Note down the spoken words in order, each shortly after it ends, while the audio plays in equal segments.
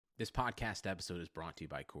This podcast episode is brought to you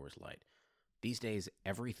by Coors Light. These days,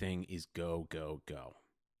 everything is go, go, go.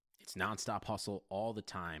 It's nonstop hustle all the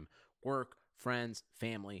time. Work, friends,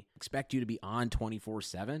 family, expect you to be on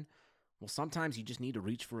 24/7. Well, sometimes you just need to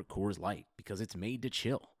reach for a Coors Light because it's made to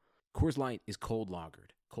chill. Coors Light is cold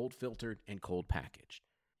lagered, cold filtered, and cold packaged.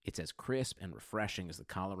 It's as crisp and refreshing as the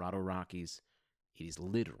Colorado Rockies. It is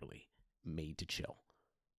literally made to chill.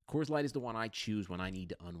 Coors Light is the one I choose when I need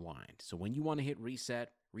to unwind. So when you want to hit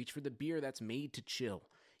reset, reach for the beer that's made to chill.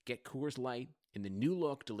 Get Coors Light in the new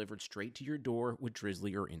look delivered straight to your door with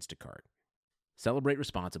Drizzly or Instacart. Celebrate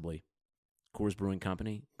responsibly. Coors Brewing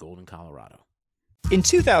Company, Golden, Colorado. In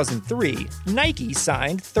 2003, Nike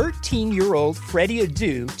signed 13-year-old Freddie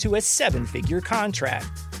Adu to a seven-figure contract.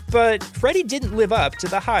 But Freddie didn't live up to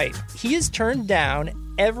the hype. He has turned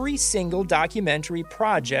down every single documentary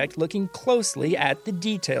project looking closely at the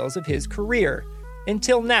details of his career.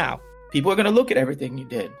 Until now. People are going to look at everything you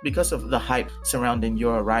did because of the hype surrounding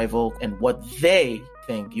your arrival and what they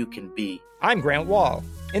think you can be. I'm Grant Wall,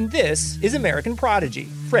 and this is American Prodigy,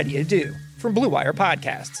 Freddie Adu, from Blue Wire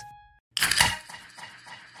Podcasts.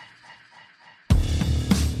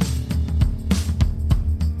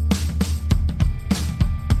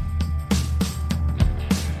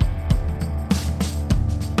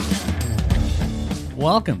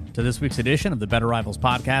 Welcome to this week's edition of the Better Rivals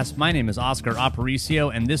podcast. My name is Oscar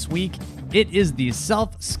Aparicio, and this week it is the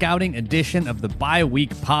self-scouting edition of the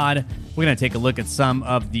bye-week pod. We're going to take a look at some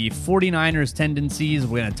of the 49ers tendencies.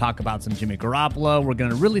 We're going to talk about some Jimmy Garoppolo. We're going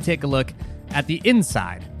to really take a look at the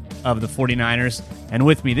inside of the 49ers. And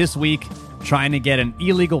with me this week, trying to get an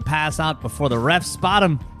illegal pass out before the refs spot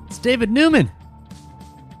him, it's David Newman.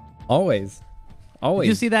 Always. Did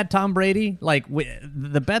you see that, Tom Brady?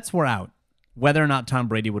 The bets were out whether or not Tom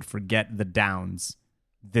Brady would forget the downs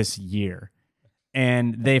this year.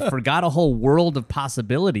 And they forgot a whole world of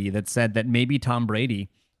possibility that said that maybe Tom Brady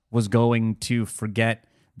was going to forget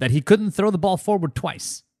that he couldn't throw the ball forward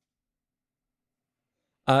twice.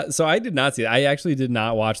 So I did not see it. I actually did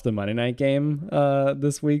not watch the Monday night game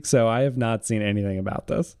this week, so I have not seen anything about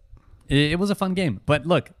this. It was a fun game. But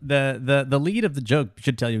look, the lead of the joke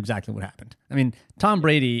should tell you exactly what happened. I mean, Tom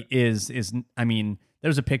Brady is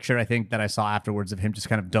there's a picture, I think, that I saw afterwards of him just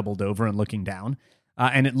kind of doubled over and looking down.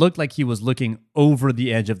 And it looked like he was looking over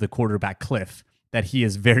the edge of the quarterback cliff that he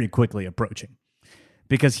is very quickly approaching.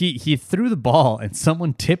 Because he threw the ball and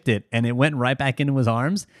someone tipped it and it went right back into his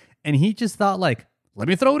arms. And he just thought, let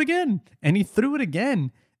me throw it again. And he threw it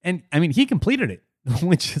again. And, he completed it,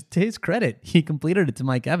 which is to his credit. He completed it to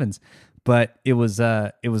Mike Evans. But it was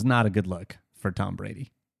not a good look for Tom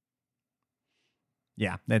Brady.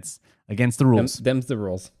 Yeah, that's against the rules. Them's the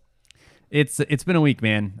rules. It's been a week,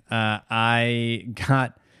 man. There's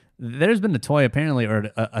been a toy apparently, or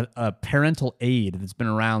a parental aid that's been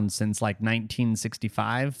around since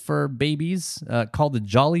 1965 for babies called the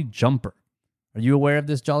Jolly Jumper. Are you aware of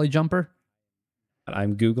this Jolly Jumper?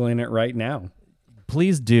 I'm Googling it right now.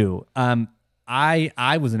 Please do.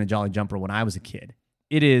 I was in a Jolly Jumper when I was a kid.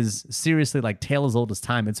 It is seriously like tale as old as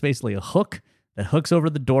time. It's basically a hook that hooks over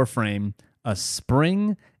the door frame, a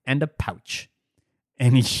spring, and a pouch.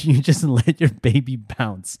 And you just let your baby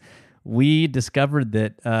bounce. We discovered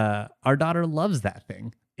that our daughter loves that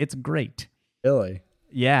thing. It's great. Really?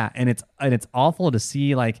 Yeah, and it's awful to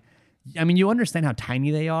see, you understand how tiny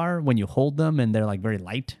they are when you hold them and they're very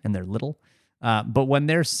light and they're little. But when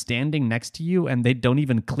they're standing next to you and they don't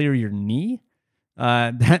even clear your knee,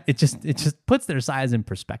 it just puts their size in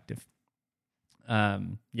perspective. It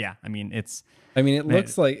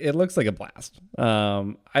looks like a blast.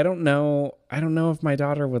 I don't know if my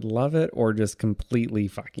daughter would love it or just completely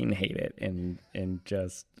fucking hate it and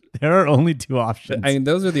just. There are only two options.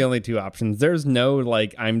 Those are the only two options. There's no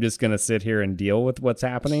I'm just gonna sit here and deal with what's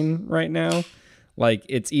happening right now.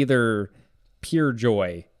 It's either pure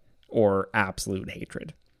joy or absolute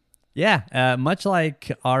hatred. Yeah, much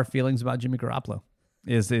like our feelings about Jimmy Garoppolo.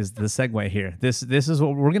 Is the segue here. This is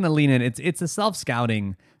what we're going to lean in. It's a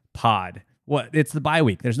self-scouting pod. It's the bye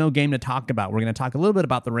week. There's no game to talk about. We're going to talk a little bit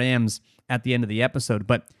about the Rams at the end of the episode,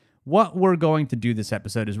 but what we're going to do this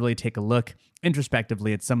episode is really take a look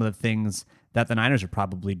introspectively at some of the things that the Niners are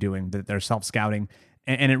probably doing, that they're self-scouting,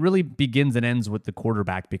 and it really begins and ends with the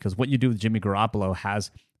quarterback, because what you do with Jimmy Garoppolo has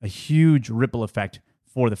a huge ripple effect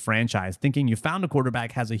for the franchise. Thinking you found a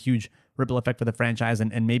quarterback has a huge ripple effect for the franchise,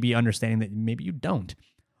 and maybe understanding that maybe you don't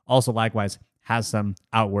also likewise has some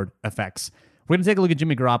outward effects. We're going to take a look at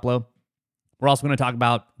Jimmy Garoppolo. We're also going to talk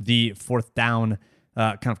about the fourth down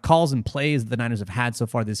kind of calls and plays that the Niners have had so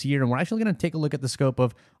far this year, and we're actually going to take a look at the scope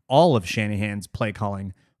of all of Shanahan's play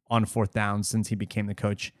calling on fourth down since he became the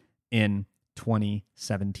coach in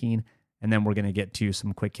 2017. And then we're going to get to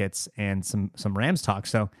some quick hits and some Rams talk.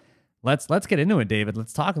 So let's get into it, David.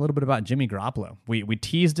 Let's talk a little bit about Jimmy Garoppolo. We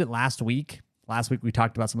teased it last week. Last week we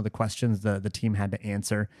talked about some of the questions the team had to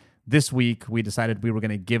answer. This week we decided we were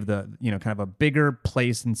going to give the kind of a bigger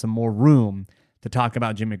place and some more room to talk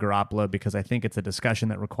about Jimmy Garoppolo, because I think it's a discussion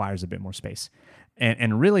that requires a bit more space.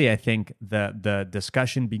 And really, I think the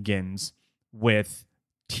discussion begins with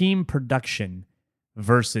team production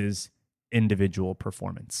versus individual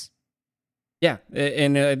performance. Yeah,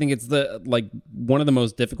 and I think it's one of the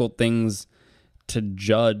most difficult things to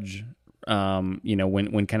judge,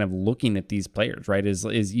 when kind of looking at these players, right?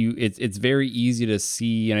 It's very easy to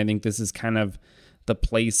see, and I think this is kind of the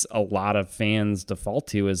place a lot of fans default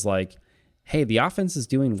to is like, hey, the offense is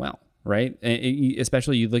doing well, right?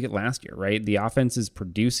 Especially you look at last year, right? The offense is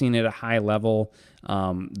producing at a high level.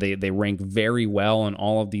 They rank very well in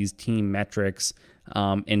all of these team metrics.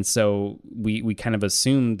 And so we kind of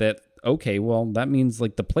assume that, okay, well, that means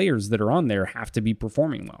like the players that are on there have to be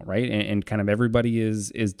performing well, right? And kind of everybody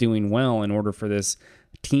is doing well in order for this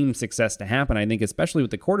team success to happen. I think especially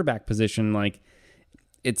with the quarterback position, like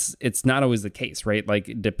it's not always the case, right?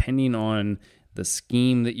 Like depending on the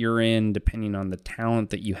scheme that you're in, depending on the talent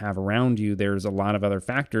that you have around you, there's a lot of other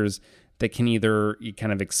factors that can either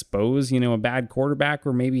kind of expose, a bad quarterback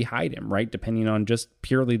or maybe hide him, right? Depending on just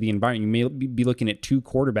purely the environment. You may be looking at two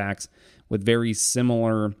quarterbacks with very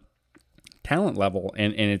similar talent level,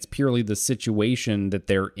 and it's purely the situation that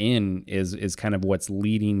they're in is kind of what's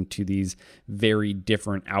leading to these very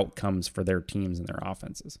different outcomes for their teams and their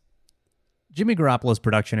offenses. Jimmy Garoppolo's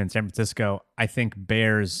production in San Francisco, I think,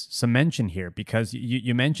 bears some mention here, because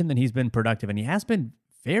you mentioned that he's been productive, and he has been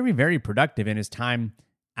very, very productive in his time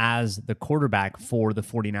as the quarterback for the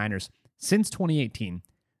 49ers. Since 2018,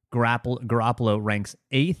 Garoppolo ranks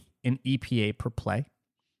 8th in EPA per play.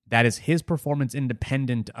 That is his performance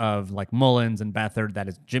independent of like Mullins and Beathard. That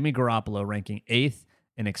is Jimmy Garoppolo ranking 8th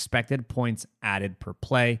in expected points added per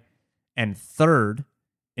play and 3rd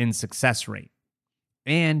in success rate.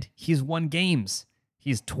 And he's won games.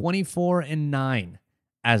 He's 24-9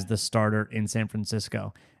 as the starter in San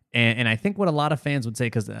Francisco. And I think what a lot of fans would say,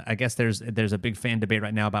 because I guess there's a big fan debate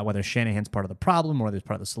right now about whether Shanahan's part of the problem or whether he's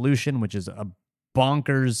part of the solution, which is a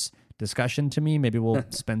bonkers discussion to me. Maybe we'll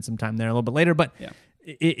spend some time there a little bit later. But yeah.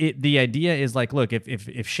 The idea is like, look,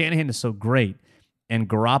 if Shanahan is so great and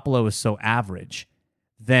Garoppolo is so average,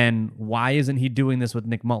 then why isn't he doing this with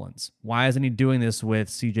Nick Mullins? Why isn't he doing this with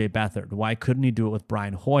CJ Beathard? Why couldn't he do it with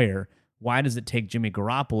Brian Hoyer? Why does it take Jimmy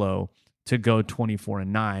Garoppolo to go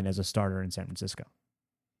 24-9 as a starter in San Francisco?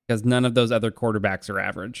 Because none of those other quarterbacks are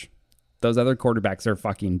average. Those other quarterbacks are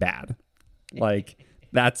fucking bad. Like,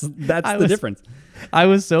 that's the difference. I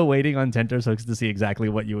was so waiting on Tenter's Hooks to see exactly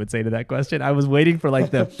what you would say to that question. I was waiting for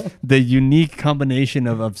like the unique combination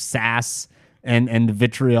of sass and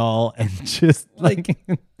vitriol and just like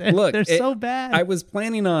look, they're so bad. I was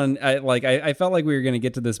planning on I felt like we were going to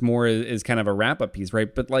get to this more as kind of a wrap-up piece,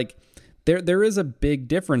 right? But like there is a big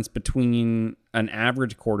difference between an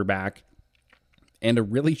average quarterback and a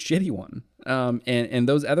really shitty one. And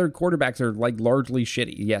those other quarterbacks are like largely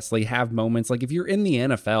shitty. Yes, they have moments. Like if you're in the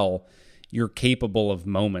NFL, you're capable of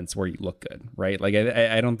moments where you look good, right? Like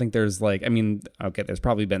I don't think there's like, I mean, okay, there's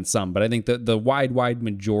probably been some, but I think the wide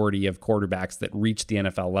majority of quarterbacks that reach the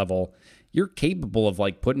NFL level, you're capable of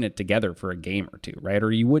like putting it together for a game or two, right?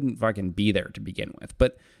 Or you wouldn't fucking be there to begin with.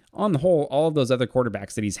 But on the whole, all of those other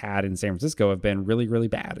quarterbacks that he's had in San Francisco have been really, really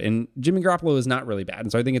bad. And Jimmy Garoppolo is not really bad.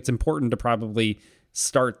 And so I think it's important to probably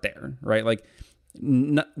start there, right? Like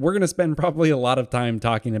we're going to spend probably a lot of time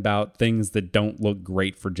talking about things that don't look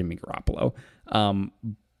great for Jimmy Garoppolo.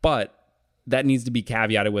 But that needs to be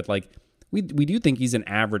caveated with like, we do think he's an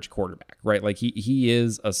average quarterback, right? Like he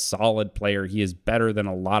is a solid player. He is better than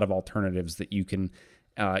a lot of alternatives that you can,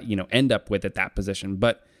 end up with at that position.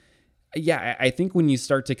 But yeah, I think when you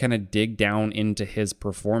start to kind of dig down into his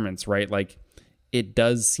performance, right? Like it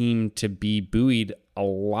does seem to be buoyed a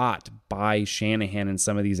lot by Shanahan and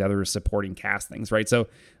some of these other supporting castings, right? So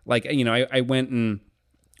like, I went and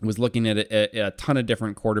was looking at a ton of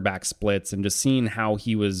different quarterback splits and just seeing how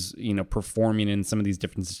he was, performing in some of these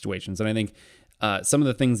different situations. And I think some of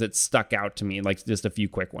the things that stuck out to me, like just a few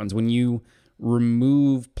quick ones, when you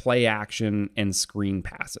remove play action and screen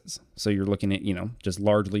passes. So you're looking at, just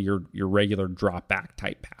largely your regular drop back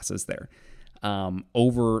type passes there.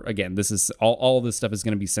 Again, this is all of this stuff is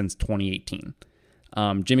going to be since 2018.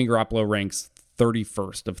 Jimmy Garoppolo ranks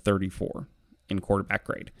 31st of 34 in quarterback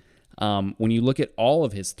grade. When you look at all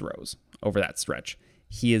of his throws over that stretch,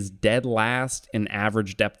 He is dead last in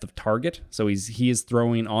average depth of target. So he is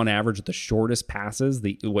throwing on average the shortest passes,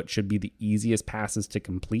 what should be the easiest passes to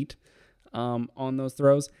complete on those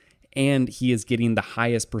throws. And he is getting the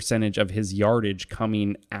highest percentage of his yardage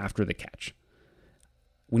coming after the catch.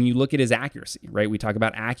 When you look at his accuracy, right? We talk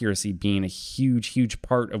about accuracy being a huge, huge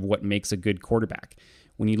part of what makes a good quarterback.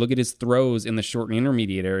 When you look at his throws in the short and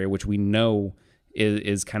intermediate area, which we know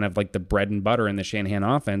is kind of like the bread and butter in the Shanahan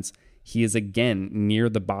offense, he is again near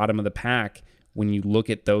the bottom of the pack when you look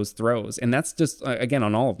at those throws. And that's just, again,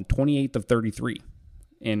 on all of them, 28th of 33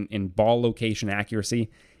 in ball location accuracy.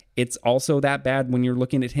 It's also that bad when you're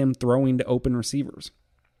looking at him throwing to open receivers.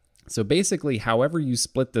 So basically, however you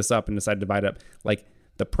split this up and decide to divide it up, like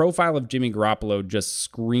the profile of Jimmy Garoppolo just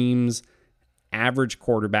screams average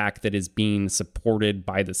quarterback that is being supported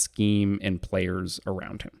by the scheme and players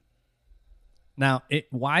around him. Now,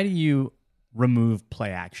 why do you remove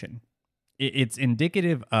play action? It's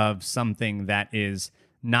indicative of something that is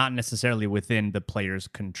not necessarily within the player's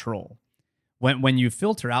control. When you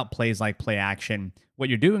filter out plays like play action, what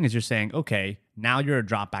you're doing is you're saying, okay, now you're a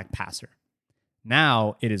drop back passer.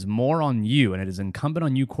 Now it is more on you, and it is incumbent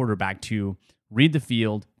on you, quarterback, to read the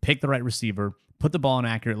field, pick the right receiver, put the ball in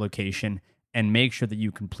an accurate location, and make sure that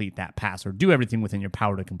you complete that pass or do everything within your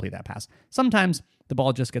power to complete that pass. Sometimes the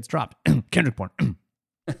ball just gets dropped. Kendrick Bourne.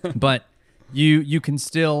 But you can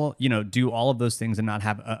still, do all of those things and not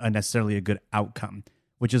have necessarily a good outcome,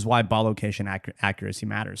 which is why ball location accuracy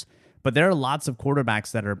matters. But there are lots of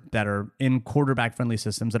quarterbacks that are in quarterback-friendly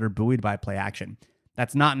systems that are buoyed by play action.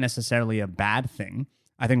 That's not necessarily a bad thing.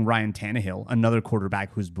 I think Ryan Tannehill, another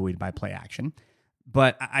quarterback who's buoyed by play action.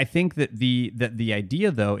 But I think that the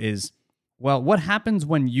idea, though, is, well, what happens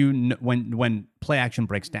when when play action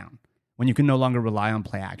breaks down? When you can no longer rely on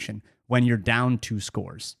play action? When you're down 2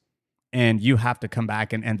 scores and you have to come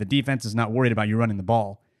back and the defense is not worried about you running the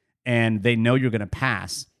ball and they know you're going to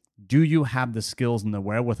pass, do you have the skills and the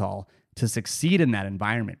wherewithal to succeed in that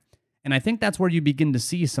environment? And I think that's where you begin to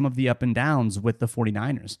see some of the up and downs with the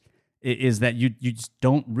 49ers, is that you just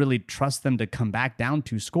don't really trust them to come back down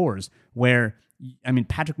 2 scores where,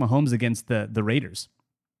 Patrick Mahomes against the Raiders,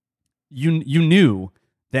 you knew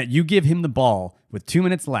that you give him the ball with 2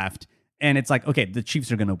 minutes left and it's like, okay, the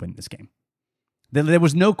Chiefs are going to win this game. There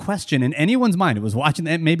was no question in anyone's mind. It was watching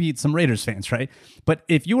that, maybe some Raiders fans, right? But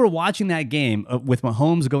if you were watching that game with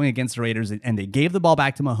Mahomes going against the Raiders and they gave the ball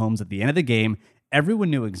back to Mahomes at the end of the game,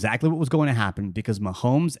 everyone knew exactly what was going to happen because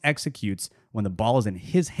Mahomes executes when the ball is in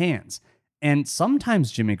his hands. And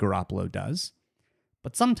sometimes Jimmy Garoppolo does,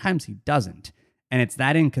 but sometimes he doesn't. And it's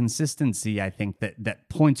that inconsistency, I think, that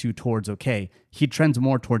points you towards, okay, he trends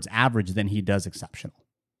more towards average than he does exceptional.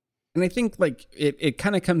 And I think it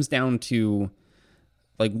kind of comes down to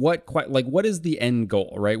what is the end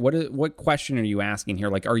goal, right? What question are you asking here?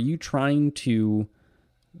 Like, are you trying to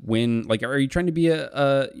win? Like, are you trying to be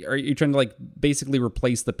are you trying to basically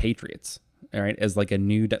replace the Patriots, all right, as a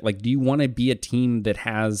new, do you want to be a team that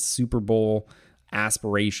has Super Bowl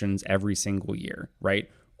aspirations every single year, right?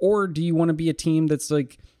 Or do you want to be a team that's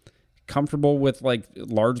comfortable with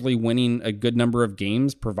largely winning a good number of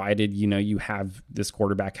games, provided you have this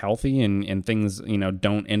quarterback healthy and things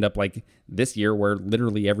don't end up like this year where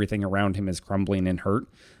literally everything around him is crumbling and hurt.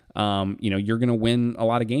 You're going to win a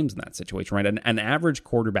lot of games in that situation, right? An average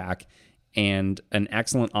quarterback and an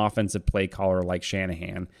excellent offensive play caller like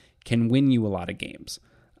Shanahan can win you a lot of games.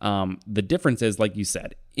 The difference is, like you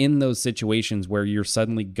said, in those situations where you're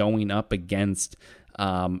suddenly going up against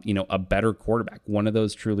a better quarterback, one of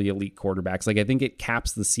those truly elite quarterbacks. I think it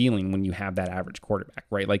caps the ceiling when you have that average quarterback,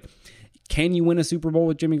 right? Can you win a Super Bowl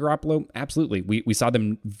with Jimmy Garoppolo? Absolutely. We saw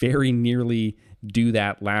them very nearly do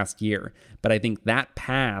that last year, but I think that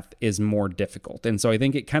path is more difficult. And so I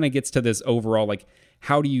think it kind of gets to this overall,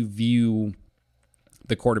 how do you view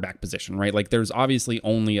the quarterback position, right? There's obviously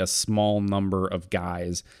only a small number of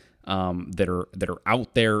guys that are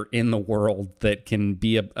out there in the world that can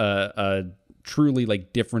be a truly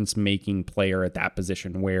difference-making player at that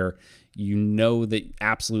position, where that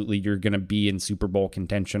absolutely you're going to be in Super Bowl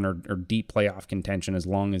contention or deep playoff contention as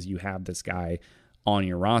long as you have this guy on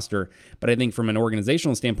your roster. But I think from an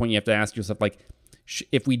organizational standpoint, you have to ask yourself,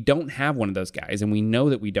 if we don't have one of those guys, and we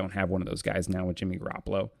know that we don't have one of those guys now with Jimmy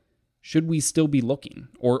Garoppolo, should we still be looking,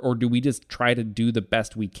 or do we just try to do the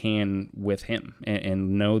best we can with him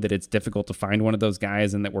and know that it's difficult to find one of those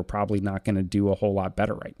guys and that we're probably not going to do a whole lot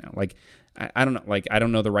better right now? I don't know. I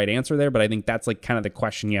don't know the right answer there, but I think that's kind of the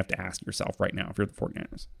question you have to ask yourself right now if you're the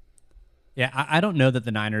 49ers. Yeah, I don't know that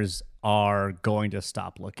the Niners are going to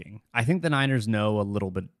stop looking. I think the Niners know a little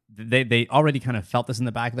bit. They already kind of felt this in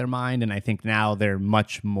the back of their mind, and I think now they're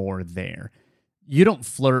much more there. you don't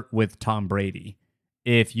flirt with Tom Brady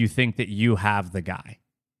if you think that you have the guy.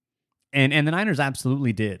 And the Niners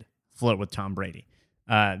absolutely did flirt with Tom Brady.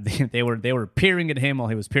 They were peering at him while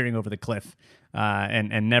he was peering over the cliff,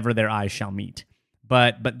 and never their eyes shall meet.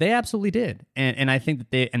 But they absolutely did, and I think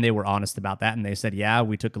that they were honest about that, and they said, yeah,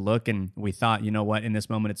 we took a look and we thought, you know what, in this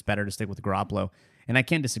moment it's better to stick with Garoppolo, and I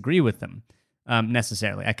can't disagree with them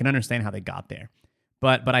necessarily. I can understand how they got there,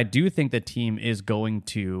 but I do think the team is going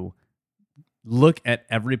to look at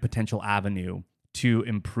every potential avenue to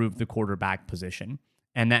improve the quarterback position,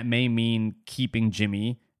 and that may mean keeping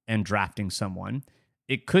Jimmy and drafting someone.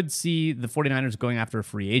 It could see the 49ers going after a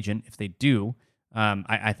free agent. If they do,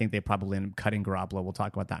 I think they probably end up cutting Garoppolo. We'll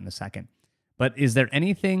talk about that in a second. But is there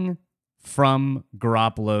anything from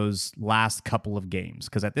Garoppolo's last couple of games?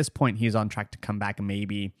 Because at this point, he's on track to come back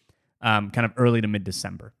maybe kind of early to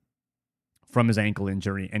mid-December from his ankle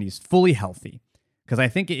injury, and he's fully healthy. Because I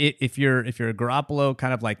think if you're a Garoppolo,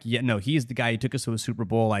 kind of like, yeah, no, he's the guy who took us to a Super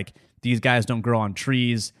Bowl. Like, these guys don't grow on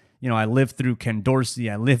trees. You know, I lived through Ken Dorsey.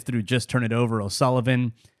 I lived through Just Turn It Over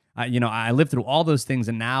O'Sullivan. I lived through all those things,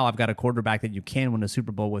 and now I've got a quarterback that you can win a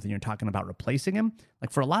Super Bowl with, and you're talking about replacing him.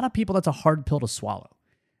 Like, for a lot of people, that's a hard pill to swallow.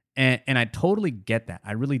 And I totally get that.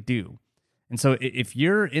 I really do. And so if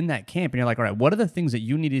you're in that camp and you're like, all right, what are the things that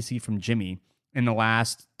you need to see from Jimmy in the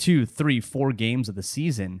last 2, 3, 4 games of the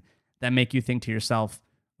season that make you think to yourself,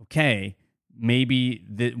 okay, maybe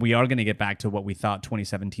we are going to get back to what we thought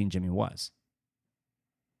 2017 Jimmy was?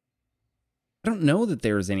 I don't know that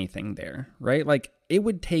there's anything there, right? Like, it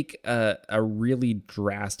would take a really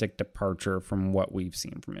drastic departure from what we've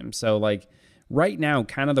seen from him. So, like, right now,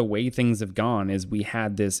 kind of the way things have gone is we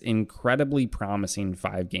had this incredibly promising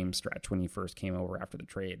 5-game stretch when he first came over after the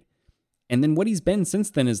trade. And then what he's been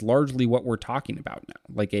since then is largely what we're talking about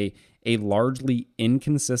now, like a largely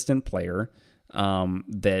inconsistent player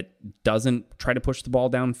that doesn't try to push the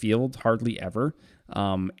ball downfield hardly ever.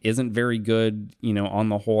 Isn't very good, on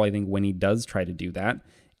the whole, I think, when he does try to do that,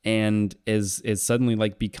 and is suddenly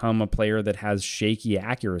like become a player that has shaky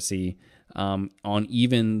accuracy on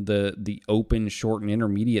even the open, short, and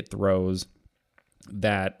intermediate throws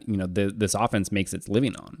that, this offense makes its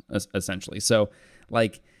living on, essentially. So,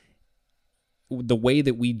 like, the way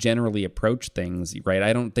that we generally approach things, right?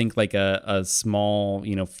 I don't think like a small,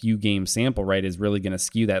 few game sample, right, is really going to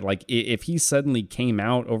skew that. Like, if he suddenly came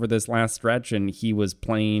out over this last stretch and he was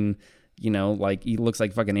playing, like he looks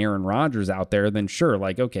like fucking Aaron Rodgers out there, then sure,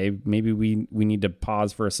 like, okay, maybe we need to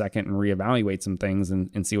pause for a second and reevaluate some things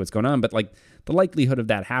and see what's going on. But like, the likelihood of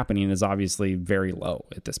that happening is obviously very low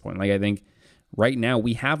at this point. Like, I think right now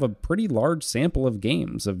we have a pretty large sample of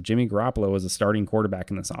games of Jimmy Garoppolo as a starting quarterback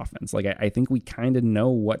in this offense. Like, I think we kind of know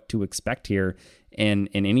what to expect here, and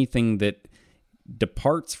anything that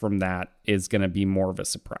departs from that is going to be more of a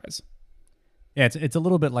surprise. Yeah, it's a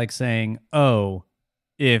little bit like saying, oh,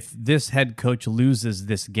 if this head coach loses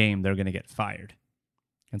this game, they're going to get fired.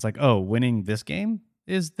 It's like, oh, winning this game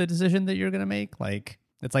is the decision that you're going to make? Like,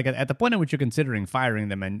 it's like at the point at which you're considering firing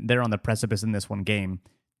them and they're on the precipice in this one game,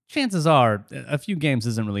 chances are a few games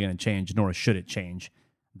isn't really going to change, nor should it change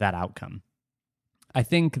that outcome. I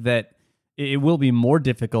think that it will be more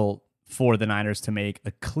difficult for the Niners to make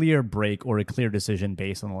a clear break or a clear decision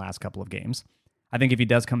based on the last couple of games. I think if he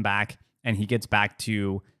does come back and he gets back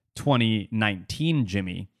to 2019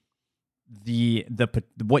 Jimmy, the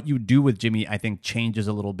what you do with Jimmy, I think, changes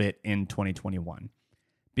a little bit in 2021.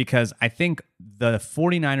 Because I think the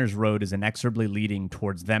 49ers road is inexorably leading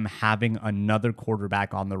towards them having another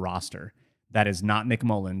quarterback on the roster that is not Nick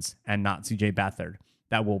Mullins and not CJ Beathard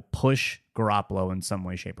that will push Garoppolo in some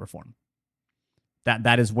way, shape, or form.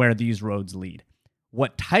 That is where these roads lead.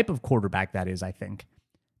 What type of quarterback that is, I think,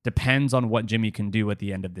 depends on what Jimmy can do at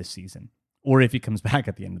the end of this season, or if he comes back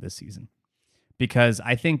at the end of this season. Because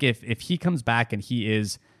I think if he comes back and he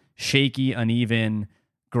is shaky, uneven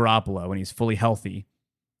Garoppolo and he's fully healthy,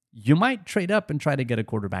 you might trade up and try to get a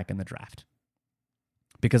quarterback in the draft.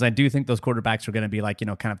 Because I do think those quarterbacks are going to be like,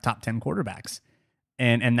 kind of top 10 quarterbacks.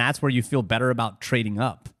 And that's where you feel better about trading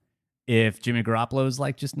up if Jimmy Garoppolo is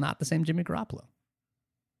like just not the same Jimmy Garoppolo.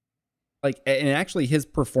 Like, and actually his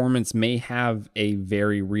performance may have a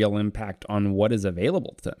very real impact on what is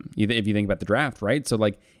available to him, if you think about the draft, right? So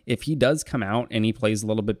like, if he does come out and he plays a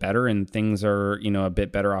little bit better and things are, a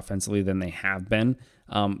bit better offensively than they have been,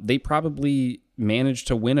 they probably manage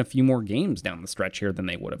to win a few more games down the stretch here than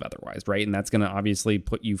they would have otherwise, right? And that's going to obviously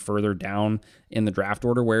put you further down in the draft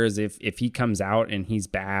order. Whereas if he comes out and he's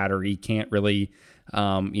bad, or he can't really,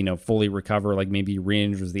 fully recover, like maybe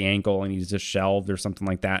re-injures the ankle and he's just shelved or something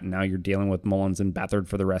like that, and now you're dealing with Mullins and Beathard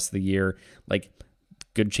for the rest of the year, like,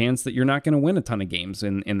 good chance that you're not going to win a ton of games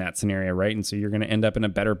in that scenario, right? And so you're going to end up in a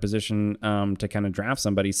better position to kind of draft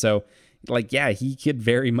somebody. So, like, yeah, he could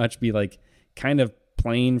very much be like kind of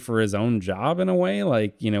playing for his own job in a way,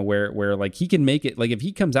 like, you know, where like he can make it, like if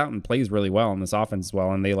he comes out and plays really well in this offense as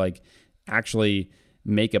well, and they like actually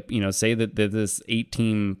make up, you know, say that this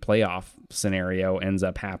 8-team playoff scenario ends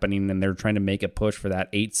up happening and they're trying to make a push for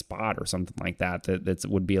that 8th spot or something like that, that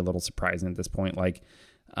would be a little surprising at this point. Like,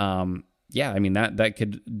 yeah, I mean, that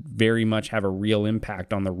could very much have a real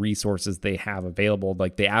impact on the resources they have available,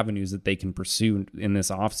 like the avenues that they can pursue in this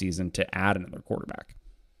offseason to add another quarterback.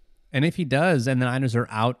 And if he does, and the Niners are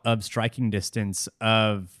out of striking distance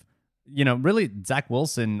of, you know, really Zach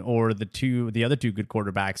Wilson or the other two good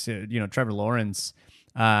quarterbacks, you know, Trevor Lawrence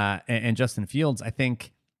and Justin Fields, I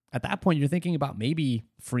think at that point you're thinking about maybe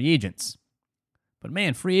free agents. But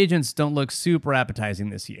man, free agents don't look super appetizing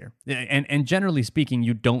this year. And generally speaking,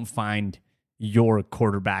 you don't find your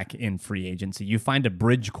quarterback in free agency. You find a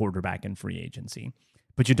bridge quarterback in free agency,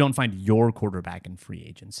 but you don't find your quarterback in free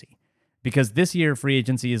agency. Because this year, free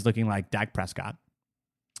agency is looking like Dak Prescott,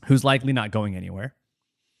 who's likely not going anywhere.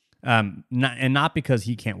 Not because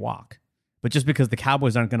he can't walk, but just because the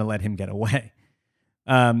Cowboys aren't going to let him get away.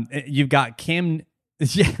 You've got Cam.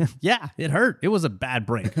 Yeah, it hurt. It was a bad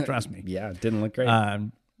break. Trust me. Yeah, it didn't look great.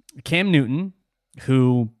 Cam Newton,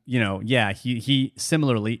 who, you know, yeah, he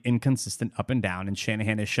similarly inconsistent up and down, and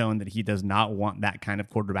Shanahan has shown that he does not want that kind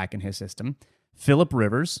of quarterback in his system. Phillip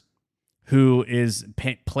Rivers, who is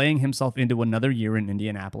playing himself into another year in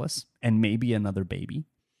Indianapolis and maybe another baby.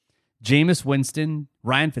 Jameis Winston,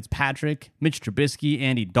 Ryan Fitzpatrick, Mitch Trubisky,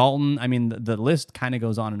 Andy Dalton. I mean, the list kind of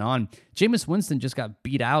goes on and on. Jameis Winston just got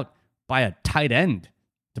beat out by a tight end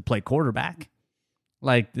to play quarterback.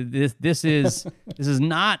 Like this is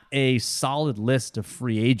not a solid list of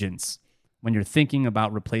free agents when you're thinking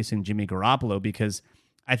about replacing Jimmy Garoppolo, because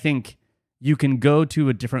I think you can go to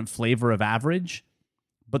a different flavor of average,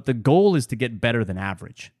 but the goal is to get better than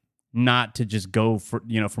average, not to just go for,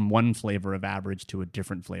 you know, from one flavor of average to a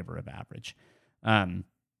different flavor of average.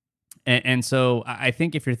 And so I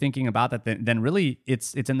think if you're thinking about that, then really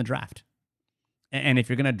it's in the draft. And if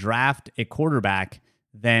you're going to draft a quarterback,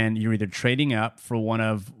 then you're either trading up for one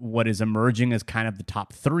of what is emerging as kind of the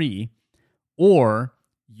top 3, or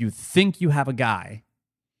you think you have a guy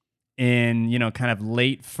in, you know, kind of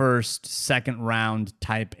late first, second round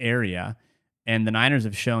type area. And the Niners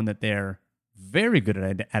have shown that they're very good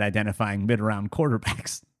at identifying mid-round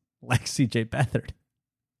quarterbacks like CJ Beathard.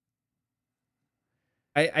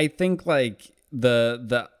 I think like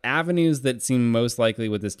the avenues that seem most likely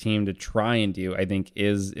with this team to try and do, I think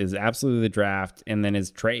is absolutely the draft and then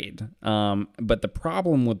is trade. But the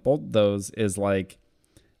problem with both of those is like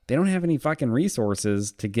they don't have any fucking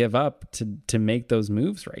resources to give up to make those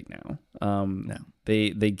moves right now. No.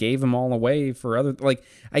 They gave them all away for other, like,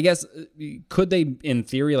 I guess, could they in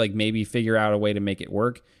theory like maybe figure out a way to make it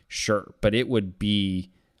work? Sure, but it would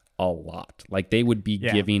be a lot. Like they would be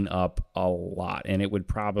giving up a lot, and it would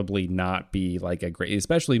probably not be like a great,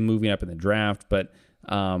 especially moving up in the draft. But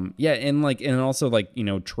and also like, you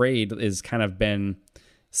know, trade is kind of been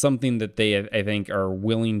something that they, I think, are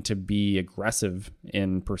willing to be aggressive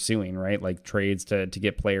in pursuing, right? Like trades to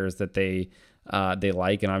get players that they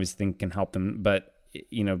like and obviously think can help them. But,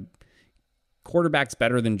 you know, quarterbacks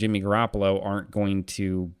better than Jimmy Garoppolo aren't going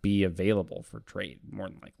to be available for trade, more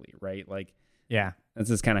than likely, right? Like, yeah, that's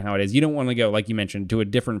just kind of how it is. You don't want to go, like you mentioned, to a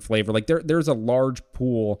different flavor. Like there's a large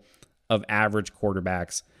pool of average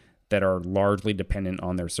quarterbacks that are largely dependent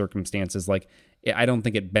on their circumstances. Like, I don't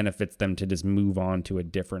think it benefits them to just move on to a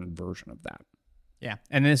different version of that. Yeah,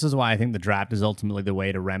 and this is why I think the draft is ultimately the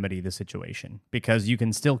way to remedy the situation, because you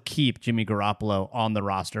can still keep Jimmy Garoppolo on the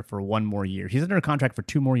roster for one more year. He's under a contract for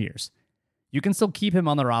 2 more years. You can still keep him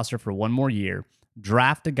on the roster for 1 more year,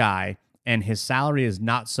 draft a guy, and his salary is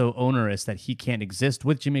not so onerous that he can't exist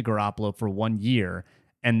with Jimmy Garoppolo for 1 year,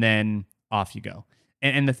 and then off you go.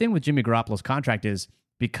 And the thing with Jimmy Garoppolo's contract is,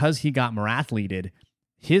 because he got Marathleted,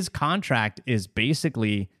 his contract is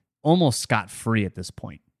basically almost scot-free at this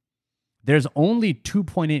point. There's only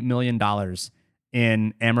 $2.8 million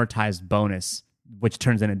in amortized bonus, which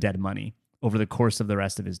turns into dead money over the course of the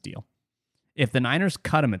rest of his deal. If the Niners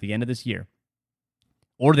cut him at the end of this year,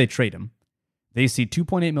 or they trade him, they see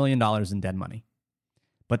 $2.8 million in dead money.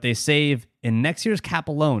 But they save, in next year's cap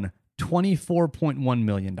alone, $24.1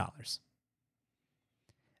 million.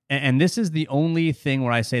 And this is the only thing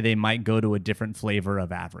where I say they might go to a different flavor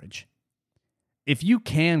of average. If you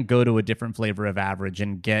can go to a different flavor of average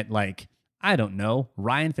and get, like, I don't know,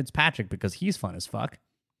 Ryan Fitzpatrick, because he's fun as fuck,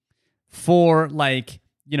 for like,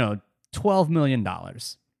 you know, $12 million,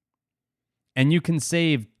 and you can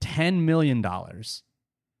save $10 million.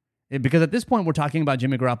 Because at this point, we're talking about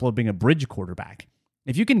Jimmy Garoppolo being a bridge quarterback.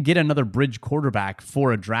 If you can get another bridge quarterback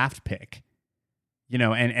for a draft pick,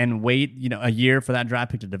 and wait, a year for that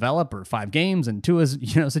draft pick to develop, or 5 games and Tua's,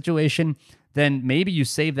 situation, then maybe you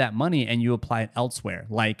save that money and you apply it elsewhere,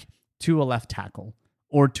 like to a left tackle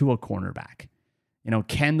or to a cornerback.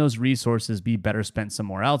 Can those resources be better spent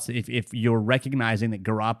somewhere else? If you're recognizing that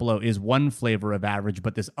Garoppolo is one flavor of average,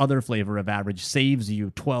 but this other flavor of average saves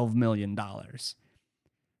you $12 million,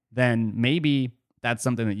 then maybe that's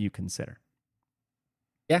something that you consider.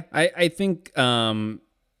 Yeah, I think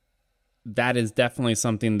that is definitely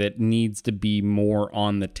something that needs to be more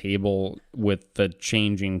on the table with the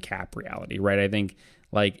changing cap reality, right? I think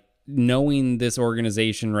like knowing this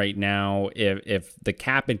organization right now, if the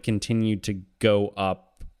cap had continued to go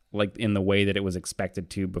up like in the way that it was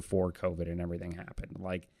expected to before COVID and everything happened,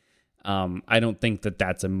 like I don't think that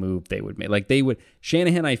that's a move they would make. Like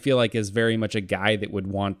Shanahan, I feel like, is very much a guy that would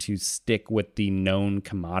want to stick with the known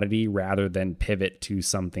commodity rather than pivot to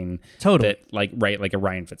something that like a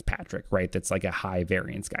Ryan Fitzpatrick, right? That's like a high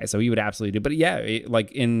variance guy. So he would absolutely do. But yeah,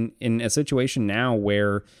 like in a situation now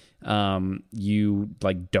where you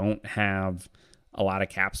like don't have a lot of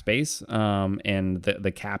cap space and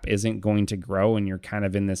the cap isn't going to grow and you're kind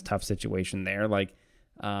of in this tough situation there, like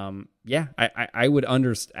I would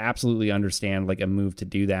absolutely understand like a move to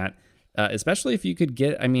do that, especially if you could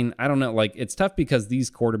get, I mean, I don't know, like it's tough because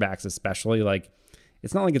these quarterbacks, especially, like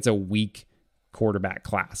it's not like it's a weak quarterback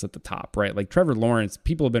class at the top, right? Like Trevor Lawrence,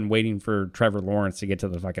 people have been waiting for Trevor Lawrence to get to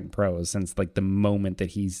the fucking pros since like the moment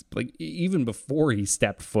that he's like, even before he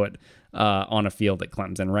stepped foot on a field at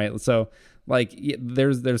Clemson, right? So like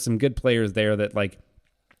there's some good players there that like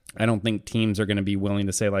I don't think teams are going to be willing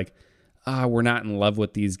to say like, we're not in love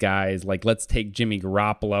with these guys. Like, let's take Jimmy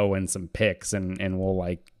Garoppolo and some picks and we'll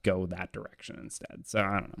like go that direction instead. So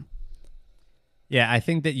I don't know. Yeah, I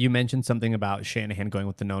think that you mentioned something about Shanahan going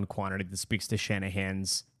with the known quantity that speaks to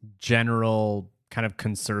Shanahan's general kind of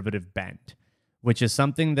conservative bent, which is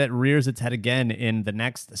something that rears its head again in the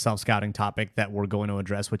next self-scouting topic that we're going to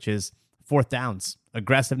address, which is fourth downs,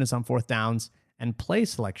 aggressiveness on fourth downs, and play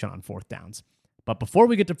selection on fourth downs. But before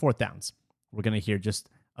we get to fourth downs, we're going to hear just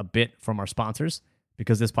a bit from our sponsors,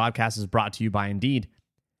 because this podcast is brought to you by Indeed.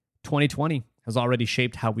 2020 has already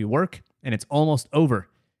shaped how we work, and it's almost over.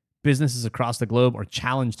 Businesses across the globe are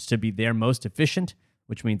challenged to be their most efficient,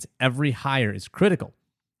 which means every hire is critical.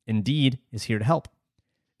 Indeed is here to help.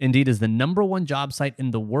 Indeed is the #1 job site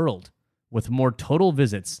in the world with more total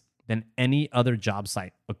visits than any other job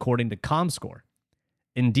site, according to ComScore.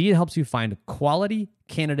 Indeed helps you find quality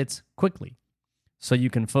candidates quickly, so you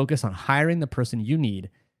can focus on hiring the person you need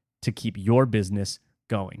to keep your business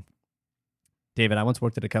going. David, I once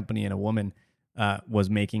worked at a company and a woman was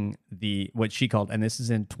making what she called, and this is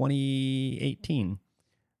in 2018,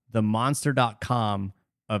 the monster.com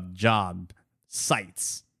of job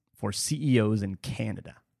sites for CEOs in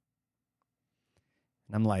Canada.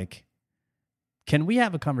 And I'm like, can we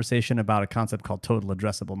have a conversation about a concept called total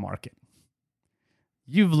addressable market?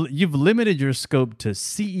 You've limited your scope to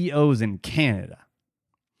CEOs in Canada.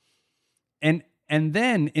 And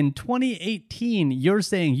then in 2018, you're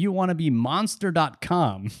saying you want to be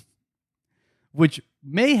monster.com, which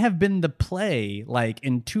may have been the play like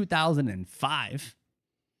in 2005,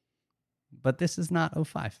 but this is not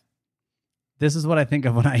 05. This is what I think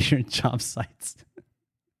of when I hear job sites.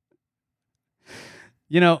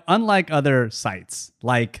 Unlike other sites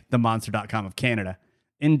like the monster.com of Canada,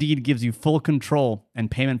 Indeed gives you full control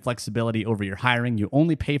and payment flexibility over your hiring. You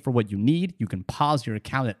only pay for what you need. You can pause your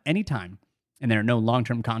account at any time, and there are no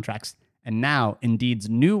long-term contracts. And now, Indeed's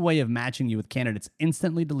new way of matching you with candidates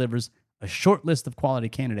instantly delivers a short list of quality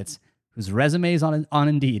candidates whose resumes on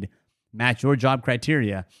Indeed match your job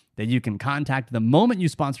criteria that you can contact the moment you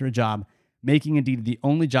sponsor a job, making Indeed the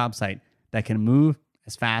only job site that can move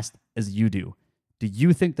as fast as you do. Do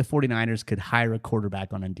you think the 49ers could hire a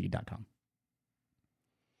quarterback on Indeed.com?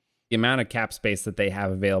 The amount of cap space that they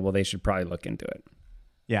have available, they should probably look into it.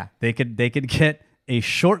 Yeah, they could get a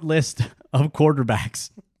short list of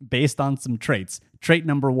quarterbacks based on some traits. Trait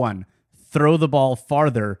number 1, throw the ball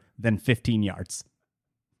farther than 15 yards.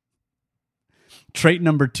 Trait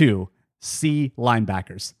number 2, see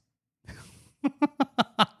linebackers.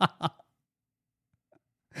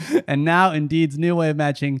 And now Indeed's new way of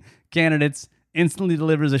matching candidates instantly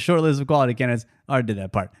delivers a short list of quality candidates. I already did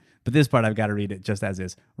that part, but this part I've got to read it just as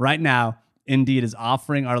is. Right now, Indeed is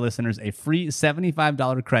offering our listeners a free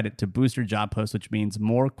 $75 credit to boost your job post, which means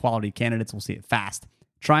more quality candidates will see it fast.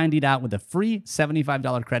 Try Indeed out with a free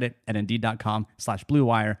 $75 credit at Indeed.com/Blue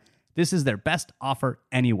Wire. This is their best offer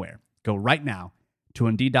anywhere. Go right now to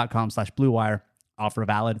Indeed.com/Blue Wire. Offer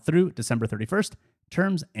valid through December 31st.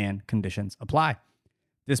 Terms and conditions apply.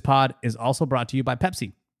 This pod is also brought to you by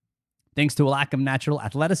Pepsi. Thanks to a lack of natural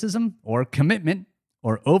athleticism or commitment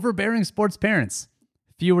or overbearing sports parents,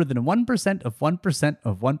 fewer than 1% of 1%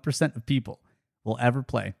 of 1% of people will ever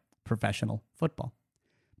play professional football.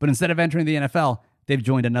 But instead of entering the NFL, they've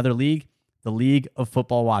joined another league, the League of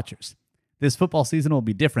Football Watchers. This football season will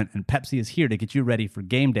be different, and Pepsi is here to get you ready for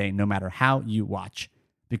game day no matter how you watch.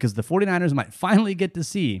 Because the 49ers might finally get to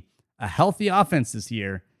see a healthy offense this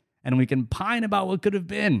year, and we can pine about what could have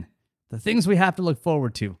been. The things we have to look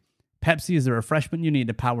forward to. Pepsi is the refreshment you need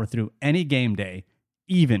to power through any game day,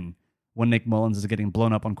 even when Nick Mullins is getting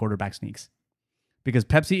blown up on quarterback sneaks. Because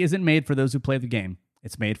Pepsi isn't made for those who play the game.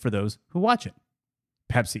 It's made for those who watch it.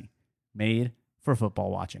 Pepsi, made for football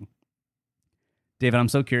watching. David, I'm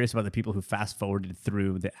so curious about the people who fast forwarded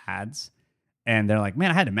through the ads, and they're like,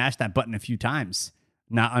 man, I had to mash that button a few times,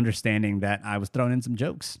 not understanding that I was throwing in some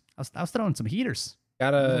jokes. I was throwing some heaters.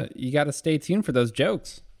 You gotta stay tuned for those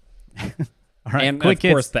jokes. All right, and quick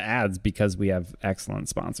of course hits, the ads, because we have excellent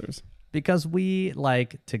sponsors. because we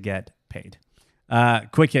like to get paid.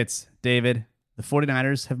 Quick hits, David. The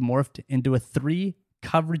 49ers have morphed into a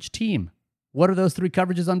 3-coverage team. What are those 3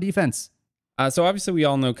 coverages on defense? So obviously we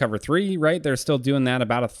all know cover 3, right? They're still doing that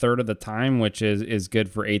about a third of the time, which is good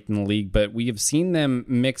for 8th in the league. But we have seen them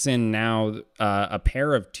mix in now a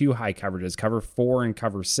pair of 2 high coverages, cover 4 and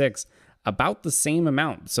cover 6, about the same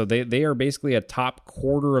amount. So they are basically a top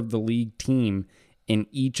quarter of the league team in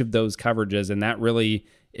each of those coverages, and that really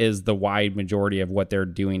is the wide majority of what they're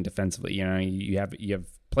doing defensively. You know, you have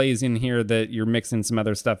plays in here that you're mixing some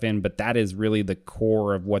other stuff in, but that is really the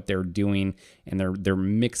core of what they're doing, and they're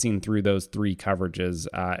mixing through those 3 coverages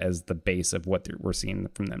as the base of what we're seeing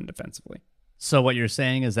from them defensively. So what you're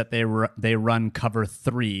saying is that they run cover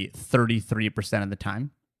 3 33% of the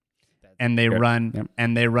time, and they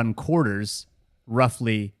run quarters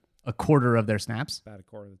roughly a quarter of their snaps. About a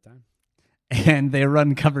quarter of the time. And they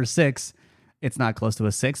run cover 6. It's not close to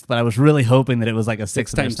a sixth, but I was really hoping that it was like a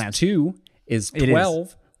 6 times snaps. 2 is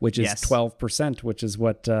 12, which is Yes. 12%, which is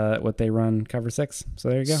what they run cover 6. So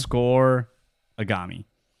there you go. Score Agami.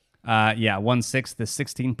 1/6 is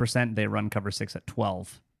 16%. They run cover 6 at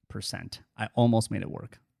 12%. I almost made it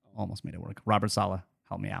work. Robert Saleh,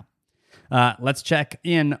 help me out. Let's check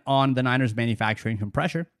in on the Niners manufacturing from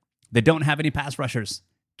pressure. They don't have any pass rushers.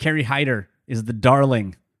 Kerry Hyder is the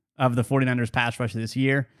darling of the 49ers pass rush this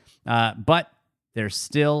year, but they're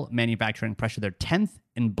still manufacturing pressure. They're 10th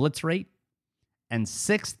in blitz rate and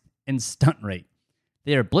 6th in stunt rate.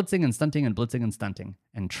 They are blitzing and stunting and blitzing and stunting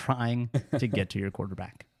and trying to get to your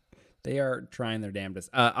quarterback. They are trying their damnedest.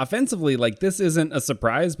 Offensively, like, this isn't a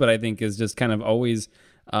surprise, but I think is just kind of always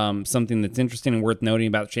something that's interesting and worth noting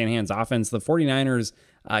about Shanahan's offense. The 49ers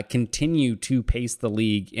continue to pace the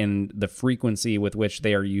league in the frequency with which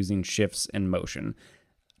they are using shifts and motion.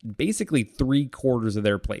 Basically 3/4 of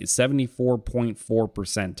their plays,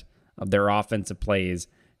 74.4% of their offensive plays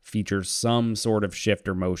feature some sort of shift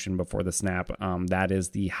or motion before the snap. That is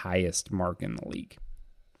the highest mark in the league.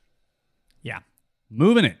 Yeah,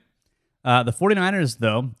 moving it. The 49ers,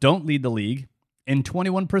 though, don't lead the league in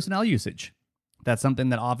 21 personnel usage. That's something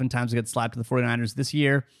that oftentimes gets slapped to the 49ers. This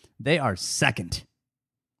year, they are second.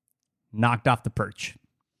 Knocked off the perch.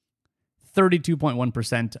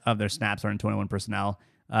 32.1% of their snaps are in 21 personnel.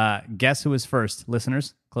 Guess who is first?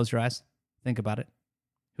 Listeners, close your eyes. Think about it.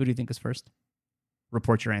 Who do you think is first?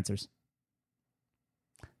 Report your answers.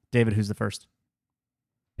 David, who's the first?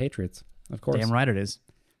 Patriots, of course. Damn right it is.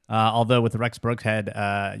 Although with Rex Burkhead,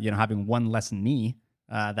 having one less knee,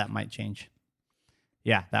 that might change.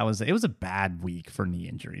 Yeah, it was a bad week for knee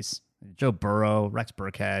injuries. Joe Burrow, Rex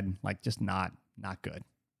Burkhead, just not good.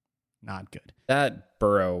 Not good. That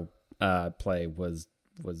Burrow play was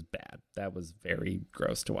bad. That was very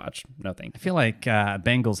gross to watch. No thank you. I feel like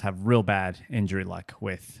Bengals have real bad injury luck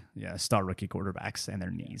with star rookie quarterbacks and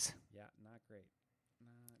their knees. Yeah, not great.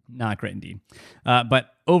 Not great indeed.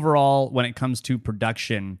 But overall, when it comes to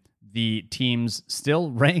production, the teams still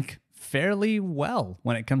rank fairly well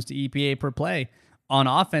when it comes to EPA per play. On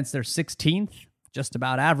offense, they're 16th, just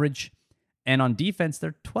about average. And on defense,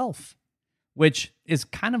 they're 12th, which is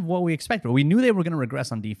kind of what we expected. We knew they were going to regress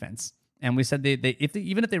on defense. And we said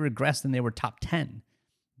even if they regressed and they were top 10,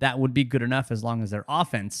 that would be good enough as long as their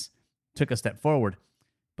offense took a step forward.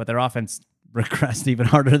 But their offense regressed even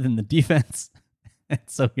harder than the defense. And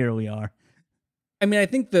so here we are. I mean, I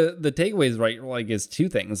think the takeaways, right, is 2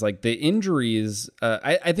 things. Like, the injuries,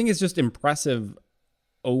 I think it's just impressive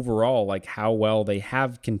overall, how well they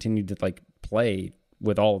have continued to, play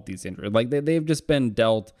with all of these injuries. They've just been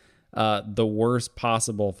dealt the worst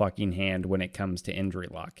possible fucking hand when it comes to injury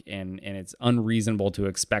luck. And it's unreasonable to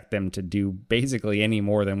expect them to do basically any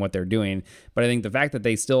more than what they're doing. But I think the fact that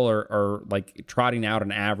they still are like trotting out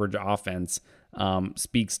an average offense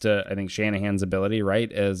speaks to, I think, Shanahan's ability,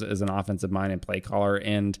 right, as an offensive mind and play caller,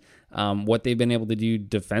 and what they've been able to do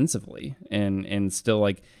defensively, and still,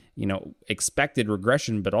 like, you know, expected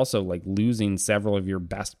regression, but also like losing several of your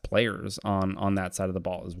best players on that side of the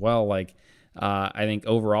ball as well. Like, I think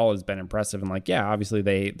overall has been impressive. And like, yeah, obviously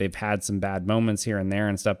they've had some bad moments here and there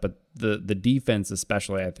and stuff, but the defense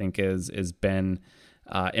especially, I think, is been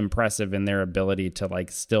impressive in their ability to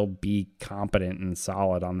like still be competent and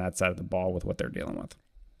solid on that side of the ball with what they're dealing with.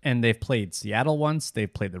 And they've played Seattle once,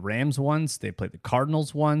 they've played the Rams once, they played the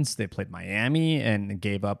Cardinals once, they played Miami and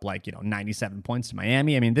gave up 97 points to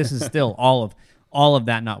Miami. I mean, this is still all of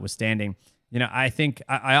that notwithstanding. You know, I think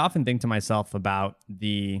I often think to myself about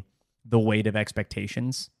the weight of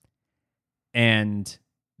expectations. And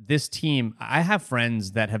this team, I have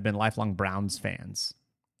friends that have been lifelong Browns fans,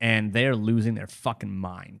 and they're losing their fucking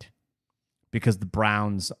mind because the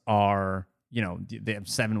Browns are, you know, they have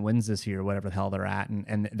 7 wins this year, whatever the hell they're at,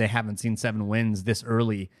 and they haven't seen 7 wins this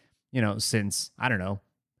early, you know, since, I don't know,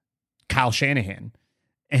 Kyle Shanahan.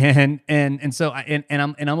 And so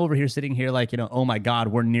I'm over here sitting here like, you know, oh my God,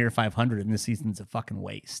 we're near 500 and this season's a fucking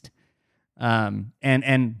waste.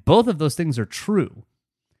 And both of those things are true.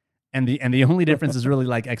 And the only difference is really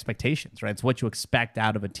like expectations, right? It's what you expect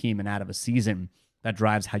out of a team and out of a season that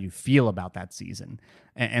drives how you feel about that season.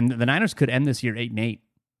 And the Niners could end this year 8-8.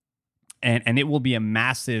 And it will be a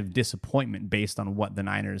massive disappointment based on what the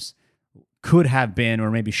Niners could have been,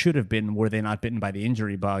 or maybe should have been, were they not bitten by the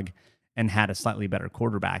injury bug and had a slightly better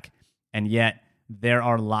quarterback. And yet there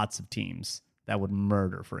are lots of teams that would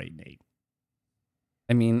murder for 8-8.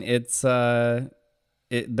 I mean, it's that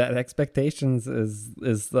expectations is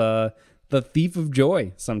the thief of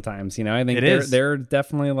joy sometimes. You know, I think there are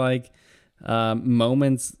definitely like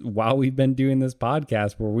moments while we've been doing this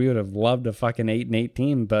podcast where we would have loved a fucking 8-8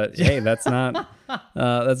 team, but hey, that's not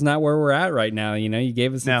where we're at right now. You know, you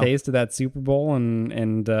gave us a taste of that Super Bowl,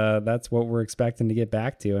 and that's what we're expecting to get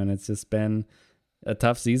back to, and it's just been a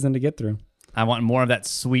tough season to get through. I want more of that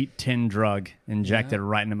sweet tin drug injected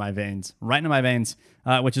right into my veins,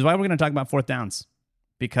 which is why we're going to talk about fourth downs,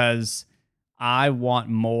 because I want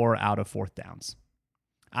more out of fourth downs.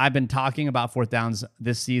 I've been talking about fourth downs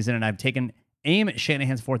this season, and I've taken aim at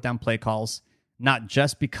Shanahan's fourth down play calls, not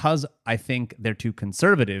just because I think they're too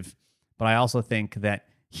conservative, but I also think that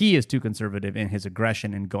he is too conservative in his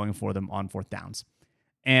aggression and going for them on fourth downs.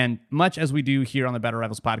 And much as we do here on the Better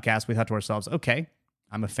Rivals podcast, we thought to ourselves, okay,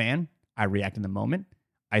 I'm a fan. I react in the moment.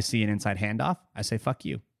 I see an inside handoff. I say, fuck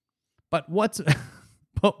you. But what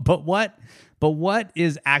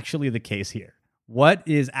is actually the case here? What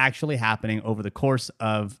is actually happening over the course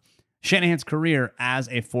of Shanahan's career as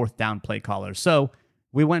a fourth down play caller? So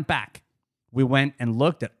we went back. We went and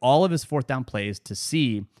looked at all of his fourth down plays to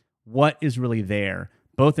see what is really there,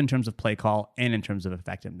 both in terms of play call and in terms of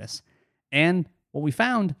effectiveness. And what we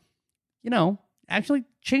found, you know, actually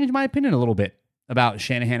changed my opinion a little bit about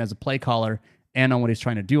Shanahan as a play caller and on what he's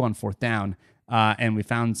trying to do on fourth down. And we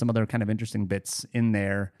found some other kind of interesting bits in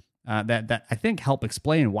there that I think help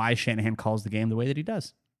explain why Shanahan calls the game the way that he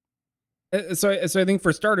does. So I think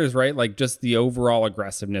for starters, right, like just the overall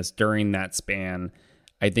aggressiveness during that span,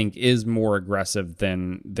 I think is more aggressive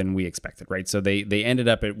than we expected, right? So they ended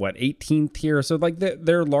up at 18th here. So like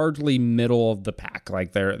they're largely middle of the pack.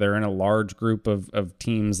 Like they're in a large group of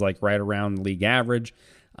teams like right around league average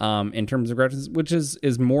in terms of aggressiveness, which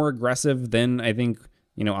is more aggressive than I think,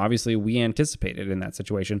 you know, obviously we anticipated in that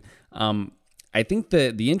situation. I think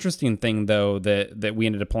the interesting thing though that we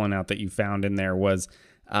ended up pulling out that you found in there was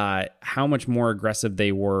how much more aggressive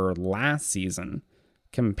they were last season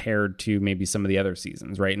compared to maybe some of the other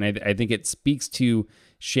seasons, right? And I think it speaks to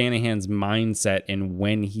Shanahan's mindset and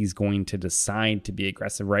when he's going to decide to be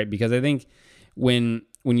aggressive, right? Because I think when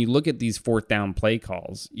you look at these fourth down play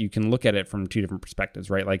calls, you can look at it from two different perspectives,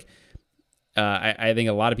 right? Like I think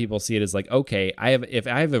a lot of people see it as like, okay, if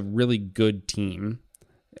I have a really good team,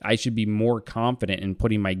 I should be more confident in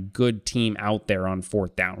putting my good team out there on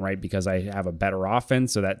fourth down, right? Because I have a better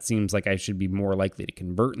offense, so that seems like I should be more likely to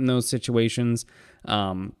convert in those situations. If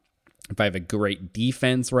I have a great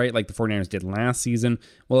defense, right, like the 49ers did last season,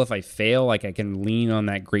 well, if I fail, like I can lean on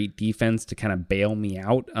that great defense to kind of bail me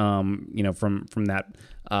out, you know, from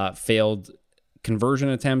that failed conversion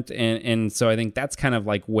attempt. And so I think that's kind of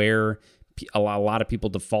like where a lot of people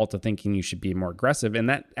default to thinking you should be more aggressive. And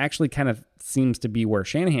that actually kind of seems to be where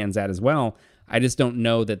Shanahan's at as well. I just don't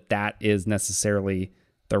know that is necessarily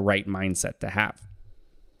the right mindset to have.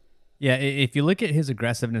 Yeah, if you look at his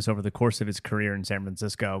aggressiveness over the course of his career in San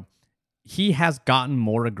Francisco, he has gotten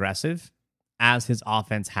more aggressive as his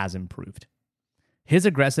offense has improved. His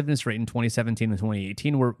aggressiveness rate in 2017 and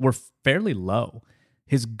 2018 were fairly low.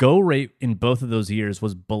 His go rate in both of those years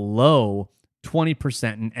was below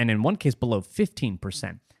 20%, and in one case below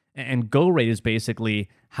 15%. And go rate is basically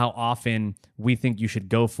how often we think you should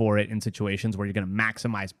go for it in situations where you're going to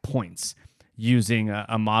maximize points using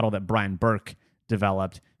a model that Brian Burke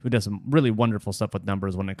developed, who does some really wonderful stuff with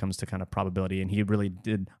numbers when it comes to kind of probability. And he really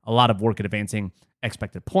did a lot of work at advancing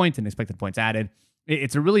expected points and expected points added.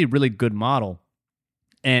 It's a really, really good model.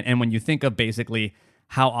 And when you think of basically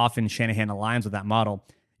how often Shanahan aligns with that model,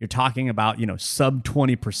 you're talking about, sub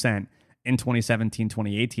 20% in 2017,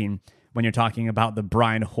 2018, when you're talking about the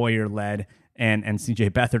Brian Hoyer-led and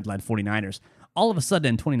CJ Beathard-led 49ers. All of a sudden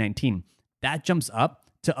in 2019, that jumps up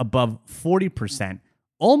to above 40%,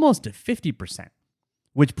 almost to 50%,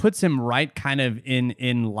 which puts him right kind of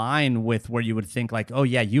in line with where you would think like, oh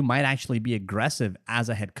yeah, you might actually be aggressive as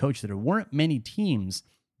a head coach. There weren't many teams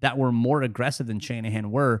that were more aggressive than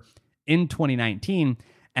Shanahan were in 2019.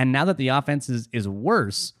 And now that the offense is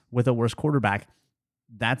worse with a worse quarterback,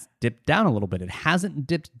 that's dipped down a little bit. It hasn't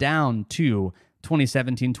dipped down to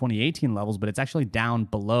 2017, 2018 levels, but it's actually down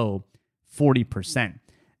below 40%.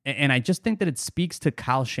 And I just think that it speaks to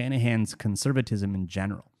Kyle Shanahan's conservatism in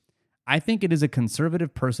general. I think it is a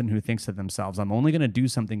conservative person who thinks to themselves, I'm only going to do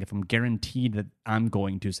something if I'm guaranteed that I'm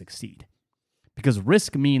going to succeed. Because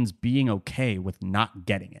risk means being okay with not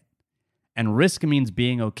getting it. And risk means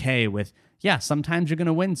being okay with, yeah, sometimes you're going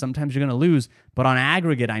to win, sometimes you're going to lose, but on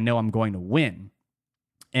aggregate, I know I'm going to win.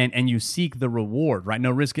 And you seek the reward, right? No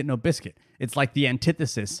risk it, no biscuit. It's like the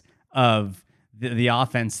antithesis of the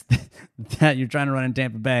offense that you're trying to run in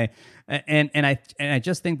Tampa Bay. And I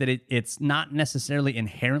just think that it's not necessarily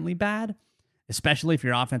inherently bad, especially if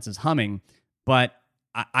your offense is humming. But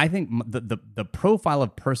I think the profile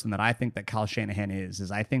of person that I think that Kyle Shanahan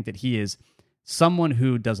is I think that he is someone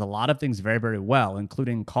who does a lot of things very, very well,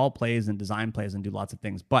 including call plays and design plays and do lots of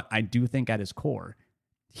things. But I do think at his core,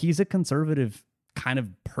 he's a conservative kind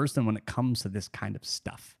of person when it comes to this kind of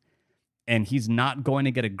stuff. And he's not going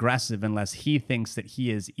to get aggressive unless he thinks that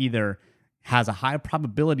he is either has a high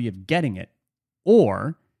probability of getting it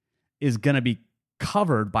or is going to be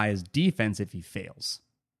covered by his defense if he fails.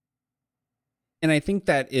 And I think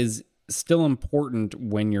that is still important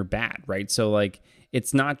when you're bad, right? So like,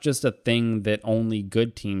 it's not just a thing that only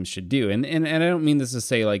good teams should do. And I don't mean this to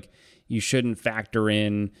say like you shouldn't factor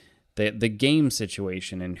in the game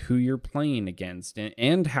situation and who you're playing against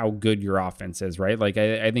and how good your offense is, right? Like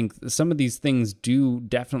I think some of these things do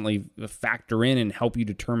definitely factor in and help you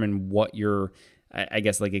determine what your, I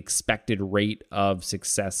guess, like expected rate of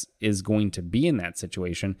success is going to be in that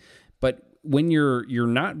situation. But when you're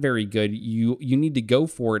not very good, you need to go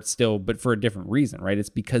for it still, but for a different reason, right? It's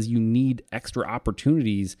because you need extra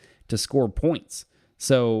opportunities to score points.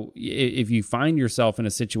 So if you find yourself in a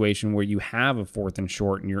situation where you have a 4th and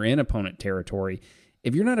short and you're in opponent territory,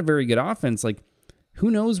 if you're not a very good offense, like who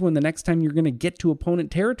knows when the next time you're going to get to opponent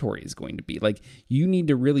territory is going to be. Like you need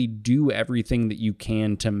to really do everything that you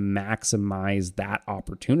can to maximize that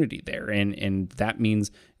opportunity there. And that means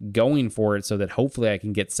going for it so that hopefully I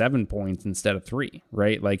can get 7 points instead of 3,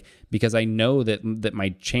 right? Like, because I know that my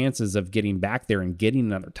chances of getting back there and getting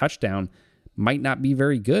another touchdown might not be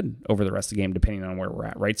very good over the rest of the game, depending on where we're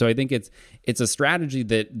at, right? So I think it's a strategy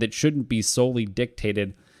that shouldn't be solely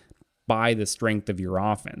dictated by the strength of your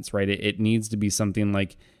offense, right? It needs to be something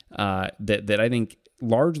like that I think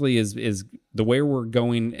largely is the way we're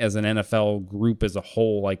going as an NFL group as a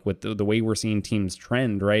whole, like with the way we're seeing teams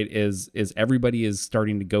trend, right? Is everybody is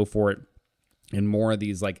starting to go for it in more of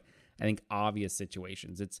these, like, I think, obvious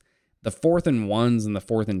situations. It's the 4th and 1s and the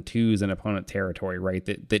 4th and 2s in opponent territory, right?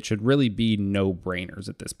 That should really be no-brainers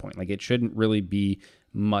at this point. Like, it shouldn't really be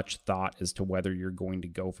much thought as to whether you're going to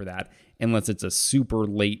go for that, unless it's a super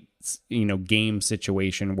late, game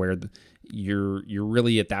situation where you're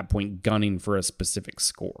really at that point gunning for a specific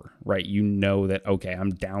score, right? You know that, okay, I'm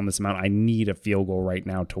down this amount. I need a field goal right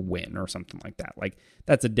now to win or something like that. Like,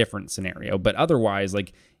 that's a different scenario. But otherwise,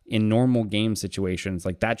 like, in normal game situations,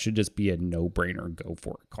 like that should just be a no-brainer go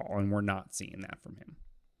for it call, and we're not seeing that from him.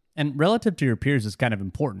 And relative to your peers is kind of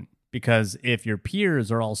important, because if your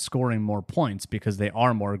peers are all scoring more points because they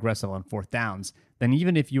are more aggressive on 4th downs, then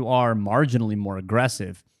even if you are marginally more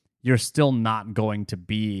aggressive, you're still not going to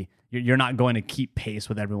be, you're not going to keep pace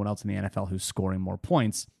with everyone else in the NFL who's scoring more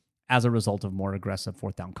points as a result of more aggressive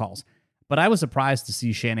 4th down calls. But I was surprised to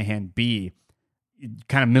see Shanahan be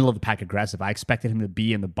kind of middle of the pack aggressive. I expected him to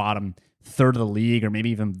be in the bottom third of the league, or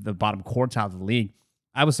maybe even the bottom quartile of the league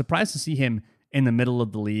I was surprised to see him in the middle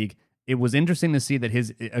of the league. It was interesting to see that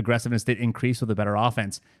his aggressiveness did increase with a better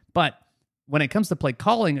offense. But when it comes to play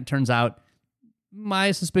calling, it turns out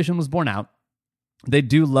my suspicion was borne out. They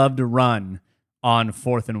do love to run on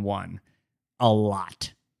 4th and 1 a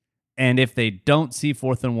lot. And if they don't see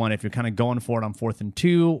 4th and 1, if you're kind of going for it on 4th and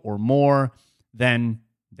 2 or more, then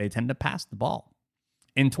they tend to pass the ball.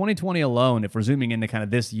 In 2020 alone, if we're zooming into kind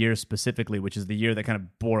of this year specifically, which is the year that kind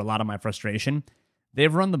of bore a lot of my frustration,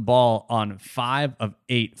 they've run the ball on 5 of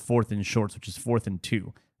 8 4th and shorts, which is 4th and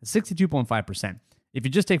 2, 62.5%. If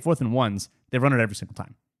you just take 4th and 1s, they run it every single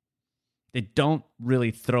time. They don't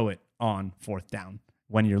really throw it on 4th down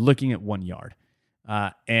when you're looking at 1 yard.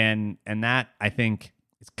 And that, I think,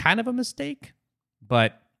 is kind of a mistake,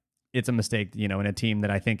 but it's a mistake, in a team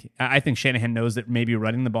that I think Shanahan knows that maybe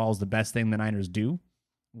running the ball is the best thing the Niners do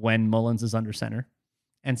when Mullins is under center,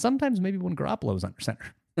 and sometimes maybe when Garoppolo is under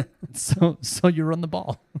center. so you run the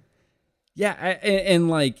ball. Yeah,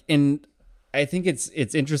 and I think it's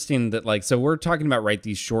interesting that so we're talking about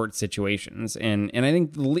these short situations, and I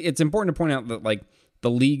think it's important to point out that the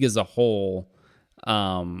league as a whole,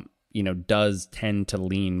 does tend to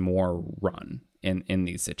lean more run in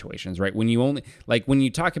these situations, right? When you only when you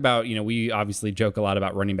talk about, we obviously joke a lot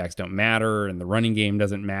about running backs don't matter and the running game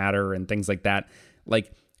doesn't matter and things like that.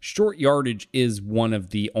 Short yardage is one of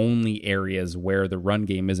the only areas where the run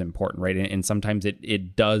game is important, right? And sometimes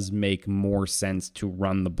it does make more sense to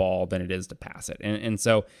run the ball than it is to pass it. And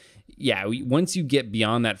so, yeah, once you get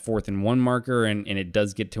beyond that 4th and 1 marker and it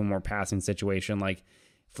does get to a more passing situation,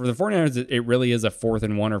 for the 49ers, it really is a 4th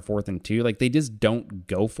and 1 or 4th and 2. They just don't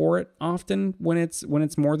go for it often when it's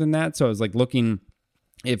more than that. So I was looking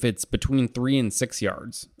if it's between 3 and 6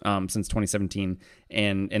 yards since 2017,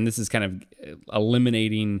 and this is kind of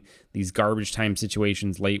eliminating these garbage time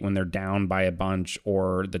situations late when they're down by a bunch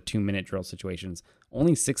or the 2-minute drill situations,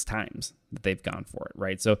 only 6 times that they've gone for it,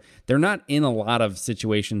 right? So they're not in a lot of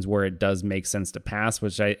situations where it does make sense to pass,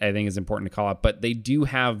 which I think is important to call out, but they do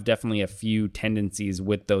have definitely a few tendencies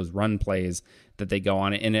with those run plays that they go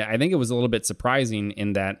on. And I think it was a little bit surprising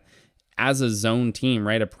in that as a zone team,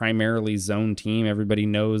 right, a primarily zone team, everybody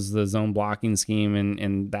knows the zone blocking scheme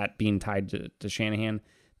and that being tied to Shanahan,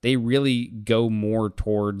 they really go more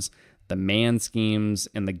towards the man schemes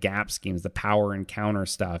and the gap schemes, the power and counter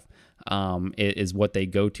stuff is what they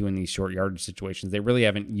go to in these short yardage situations. They really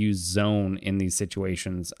haven't used zone in these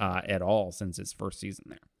situations at all since his first season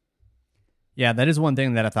there. Yeah, that is one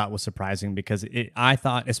thing that I thought was surprising because I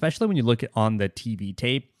thought, especially when you look at on the TV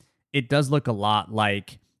tape, it does look a lot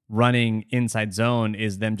like running inside zone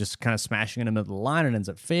is them just kind of smashing in the middle of the line and ends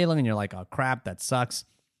up failing, and you're like, oh crap, that sucks.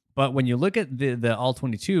 But when you look at the all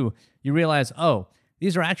 22, you realize, oh,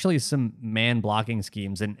 these are actually some man blocking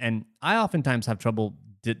schemes, and I oftentimes have trouble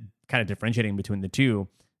kind of differentiating between the two.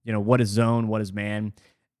 What is zone, what is man,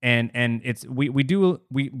 and it's we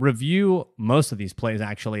review most of these plays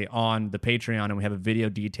actually on the Patreon, and we have a video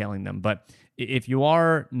detailing them. But if you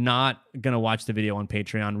are not going to watch the video on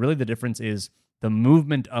Patreon, really the difference is the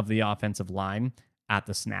movement of the offensive line at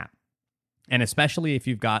the snap. And especially if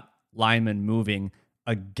you've got linemen moving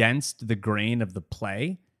against the grain of the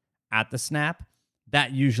play at the snap,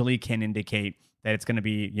 that usually can indicate that it's going to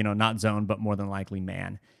be, not zone, but more than likely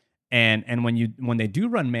man. And when they do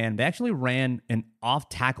run man, they actually ran an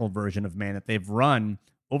off-tackle version of man that they've run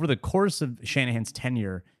over the course of Shanahan's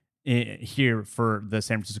tenure here for the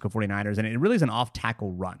San Francisco 49ers. And it really is an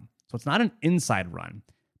off-tackle run. So it's not an inside run,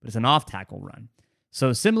 but it's an off-tackle run.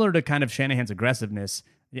 So similar to kind of Shanahan's aggressiveness,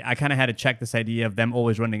 I kind of had to check this idea of them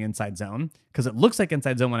always running inside zone because it looks like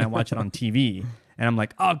inside zone when I watch it on TV. And I'm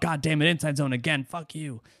like, oh, God damn it, inside zone again, fuck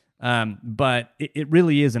you. But it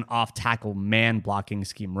really is an off-tackle man blocking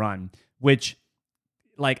scheme run, which,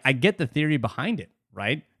 I get the theory behind it,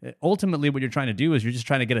 right? Ultimately, what you're trying to do is you're just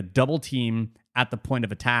trying to get a double team at the point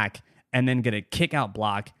of attack and then get a kick-out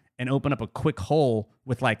block and open up a quick hole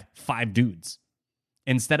with 5 dudes.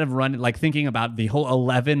 Instead of running, thinking about the whole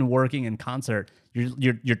 11 working in concert,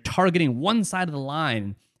 you're targeting one side of the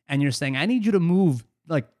line and you're saying, I need you to move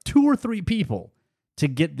 2 or 3 people to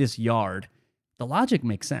get this yard. The logic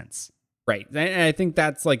makes sense. Right. And I think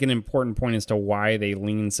that's an important point as to why they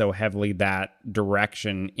lean so heavily that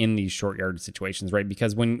direction in these short yard situations, right?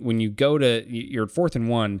 Because when you go to your 4th and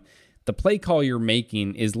 1, the play call you're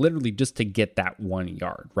making is literally just to get that 1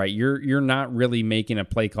 yard, right? You're not really making a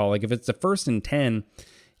play call. If it's the 1st and 10,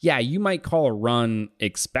 yeah, you might call a run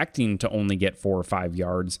expecting to only get 4 or 5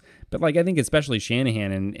 yards. But I think especially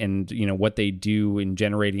Shanahan and what they do in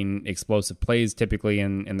generating explosive plays typically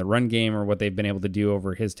in the run game or what they've been able to do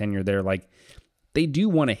over his tenure there, they do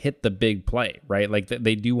want to hit the big play, right? Like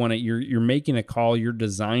they do want to, you're making a call, you're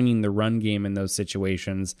designing the run game in those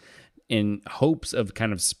situations in hopes of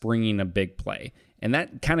kind of springing a big play. And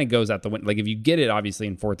that kind of goes out the window. Like if you get it, obviously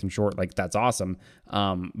in 4th and short, like that's awesome.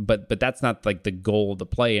 But that's not like the goal of the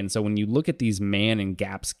play. And so when you look at these man and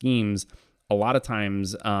gap schemes, a lot of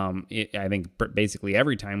times, I think basically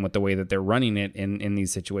every time with the way that they're running it in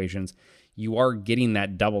these situations, you are getting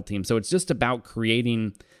that double team. So it's just about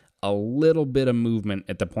creating a little bit of movement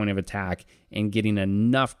at the point of attack and getting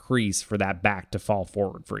enough crease for that back to fall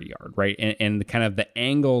forward for a yard, right? And kind of the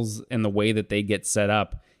angles and the way that they get set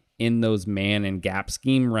up in those man and gap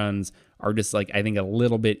scheme runs are just like, I think, a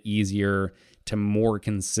little bit easier to more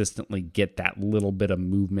consistently get that little bit of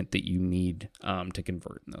movement that you need to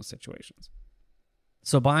convert in those situations.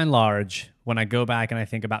 So by and large, when I go back and I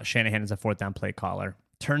think about Shanahan as a 4th down play caller,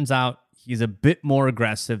 turns out he's a bit more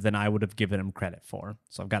aggressive than I would have given him credit for.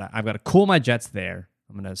 So I've got to cool my jets there.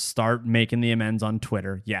 I'm going to start making the amends on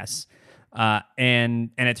Twitter. Yes.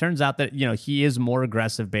 And it turns out that, he is more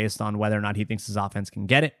aggressive based on whether or not he thinks his offense can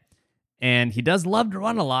get it. And he does love to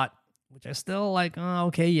run a lot, which I still like, oh,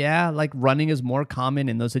 okay, yeah, like running is more common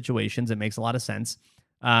in those situations. It makes a lot of sense.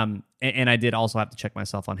 And I did also have to check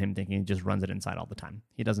myself on him thinking he just runs it inside all the time.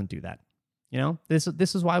 He doesn't do that. This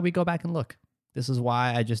is why we go back and look. This is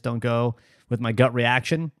why I just don't go with my gut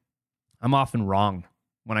reaction. I'm often wrong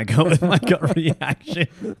when I go with my gut reaction.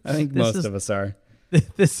 I think most of us are.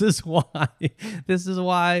 This is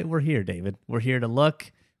why we're here, David. We're here to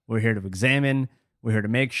look. We're here to examine. We're here to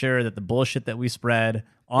make sure that the bullshit that we spread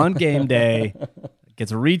on game day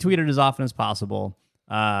gets retweeted as often as possible,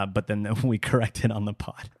 but then we correct it on the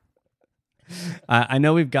pod. I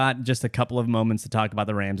know we've got just a couple of moments to talk about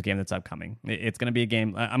the Rams game that's upcoming. It's going to be a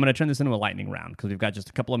game. I'm going to turn this into a lightning round because we've got just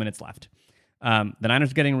a couple of minutes left. The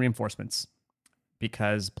Niners are getting reinforcements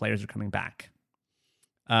because players are coming back.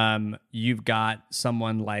 You've got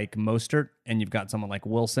someone like Mostert and you've got someone like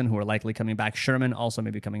Wilson who are likely coming back. Sherman also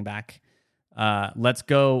may be coming back. Let's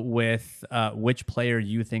go with which player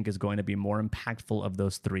you think is going to be more impactful of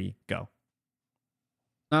those three. Go.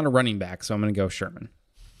 Not a running back, so I'm going to go Sherman.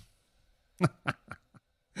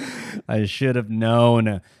 I should have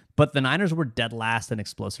known. But the Niners were dead last in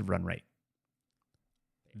explosive run rate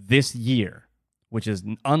this year, which is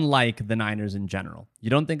unlike the Niners in general. You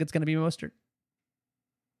don't think it's going to be Mostert?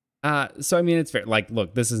 So, I mean, it's fair. Like,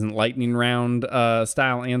 look, this isn't lightning round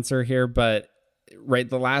style answer here, but right,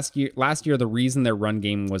 the last year, the reason their run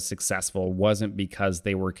game was successful wasn't because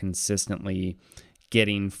they were consistently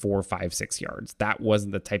getting 4, 5, 6 yards. That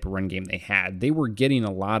wasn't the type of run game they had. They were getting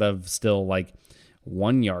a lot of still like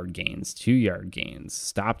 1 yard gains, 2 yard gains,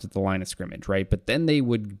 stopped at the line of scrimmage, right? But then they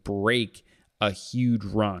would break a huge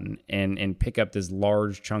run and pick up this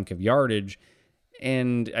large chunk of yardage.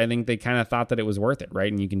 And I think they kind of thought that it was worth it, right?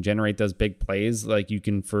 And you can generate those big plays, like you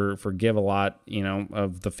can forgive a lot,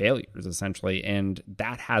 of the failures essentially. And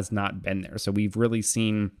that has not been there. So we've really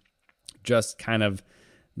seen just kind of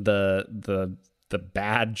the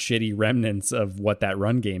bad, shitty remnants of what that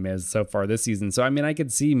run game is so far this season. So, I mean, I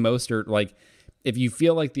could see Mostert, like, if you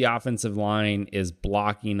feel like the offensive line is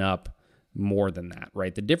blocking up more than that,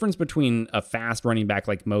 right? The difference between a fast running back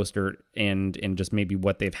like Mostert and just maybe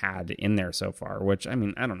what they've had in there so far, which, I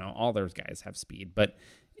mean, I don't know, all those guys have speed, but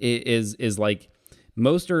it is like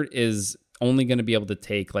Mostert is only going to be able to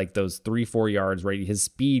take like those 3-4 yards, right? His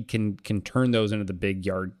speed can turn those into the big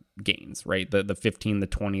yard gains, right? The 15, the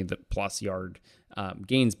 20, the plus yard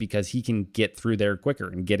gains, because he can get through there quicker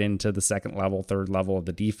and get into the second level, third level of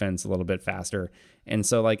the defense a little bit faster. And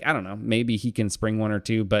so, like, I don't know, maybe he can spring 1 or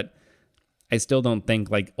 2, but I still don't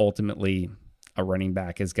think like ultimately a running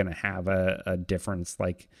back is going to have a difference,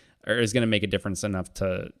 like, or is going to make a difference enough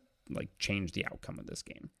to like change the outcome of this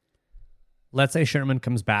game. Let's say Sherman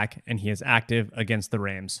comes back and he is active against the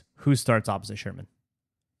Rams. Who starts opposite Sherman?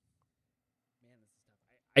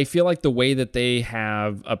 I feel like the way that they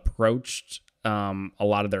have approached a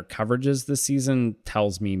lot of their coverages this season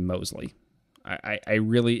tells me Mosley. I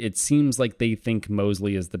really, it seems like they think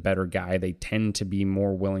Mosley is the better guy. They tend to be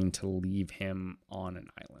more willing to leave him on an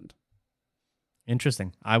island.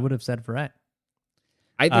 Interesting. I would have said Verrett.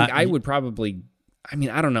 I think I would probably, I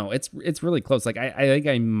mean, I don't know. It's really close. Like, I think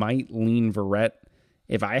I might lean Verrett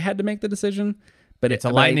if I had to make the decision, but it's a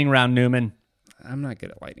lightning round, Newman. I'm not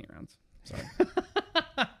good at lightning rounds. Sorry.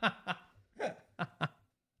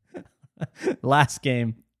 Last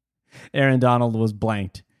game, Aaron Donald was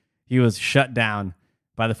blanked. He was shut down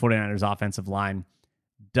by the 49ers offensive line.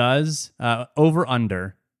 Does over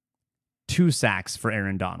under 2 sacks for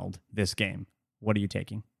Aaron Donald this game? What are you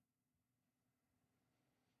taking?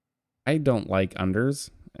 I don't like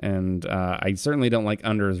unders. And I certainly don't like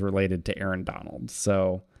unders related to Aaron Donald.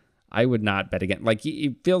 So I would not bet again. Like,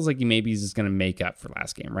 it feels like maybe he's just going to make up for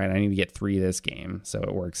last game, right? I need to get 3 this game, so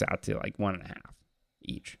it works out to like 1.5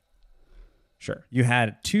 each. Sure. You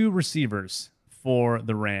had 2 receivers for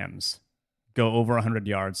the Rams go over 100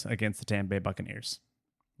 yards against the Tampa Bay Buccaneers.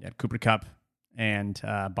 You had Cooper Kupp and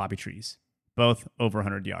Bobby Trees, both over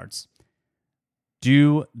 100 yards.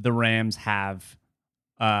 Do the Rams have,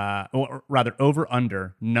 or rather,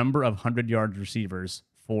 over-under number of 100-yard receivers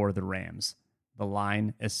for the Rams? The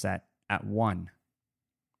line is set at 1.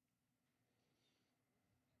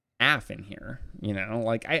 Half in here,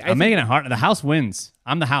 like I'm making it hard. The house wins.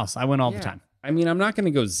 I'm the house. I win all the time. I mean, I'm not going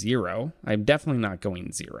to go 0. I'm definitely not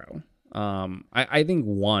going 0. I think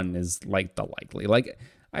 1 is like the likely. Like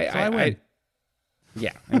I win.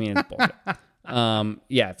 I mean, it's bullshit.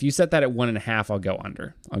 If you set that at 1.5, I'll go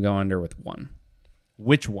under. I'll go under with 1.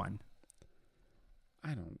 Which one?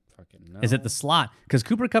 I don't fucking know. Is it the slot? Because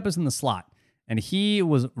Cooper Kupp is in the slot, and he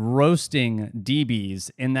was roasting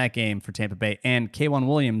DBs in that game for Tampa Bay, and K'Wan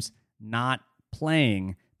Williams not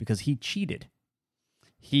playing because he cheated.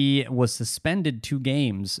 He was suspended 2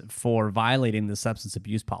 games for violating the substance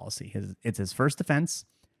abuse policy. It's his first offense.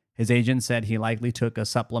 His agent said he likely took a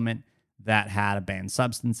supplement that had a banned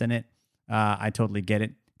substance in it. I totally get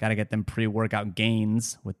it. Got to get them pre-workout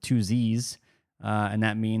gains with 2 Z's. And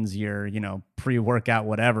that means your, pre-workout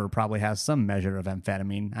whatever probably has some measure of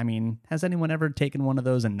amphetamine. I mean, has anyone ever taken one of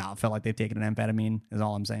those and not felt like they've taken an amphetamine is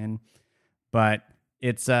all I'm saying. But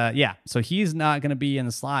it's, so he's not going to be in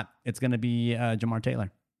the slot. It's going to be Jamar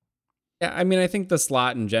Taylor. Yeah, I mean, I think the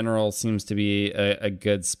slot in general seems to be a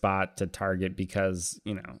good spot to target because,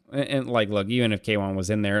 and like, look, even if K'Wan was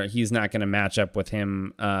in there, he's not going to match up with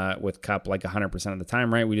him with Kupp like 100% of the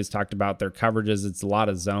time, right? We just talked about their coverages. It's a lot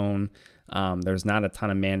of zone. There's not a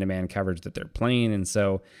ton of man-to-man coverage that they're playing. And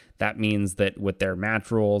so that means that with their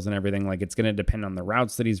match rules and everything, like it's going to depend on the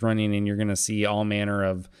routes that he's running. And you're going to see all manner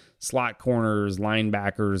of slot corners,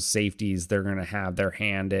 linebackers, safeties. They're going to have their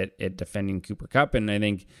hand at defending Cooper Kupp. And I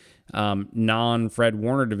think non-Fred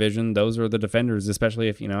Warner division, those are the defenders, especially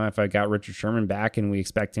if I got Richard Sherman back and we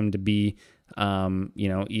expect him to be,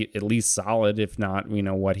 at least solid, if not,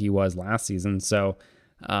 what he was last season. So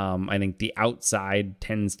I think the outside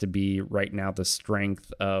tends to be right now the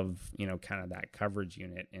strength of, kind of that coverage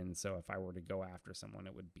unit. And so if I were to go after someone,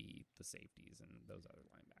 it would be the safeties and those other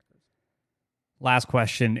linebackers. Last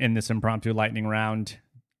question in this impromptu lightning round.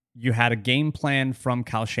 You had a game plan from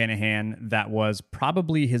Kyle Shanahan that was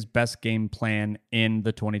probably his best game plan in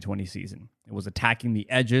the 2020 season. It was attacking the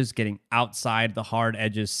edges, getting outside the hard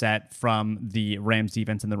edges set from the Rams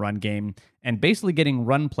defense in the run game, and basically getting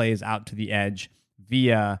run plays out to the edge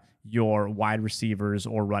via your wide receivers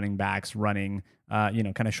or running backs running,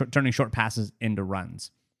 turning short passes into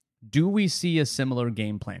runs. Do we see a similar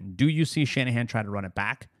game plan? Do you see Shanahan try to run it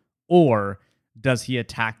back, or does he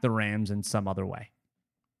attack the Rams in some other way?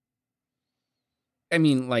 I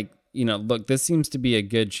mean, look, this seems to be a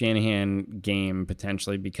good Shanahan game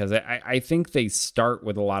potentially because I think they start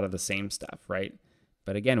with a lot of the same stuff, right?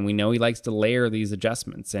 But again, we know he likes to layer these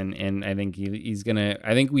adjustments, and I think he's gonna.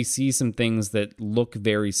 I think we see some things that look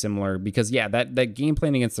very similar because that game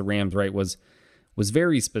plan against the Rams, right, was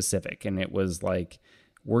very specific, and it was like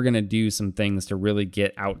we're gonna do some things to really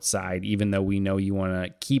get outside, even though we know you want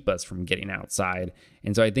to keep us from getting outside.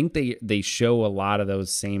 And so I think they show a lot of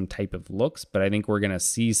those same type of looks, but I think we're gonna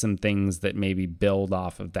see some things that maybe build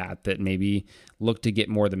off of that maybe look to get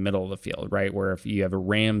more the middle of the field, right? Where if you have a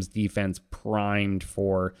Rams defense primed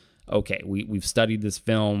for, okay, we've studied this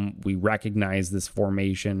film, we recognize this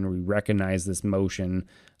formation, we recognize this motion,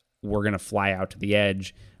 we're gonna fly out to the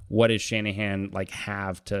edge. What does Shanahan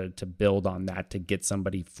have to build on that to get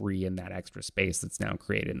somebody free in that extra space that's now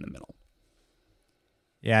created in the middle?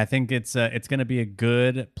 Yeah, I think it's going to be a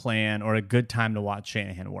good plan or a good time to watch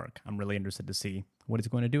Shanahan work. I'm really interested to see what he's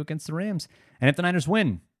going to do against the Rams. And if the Niners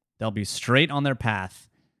win, they'll be straight on their path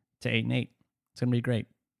to 8-8. It's going to be great.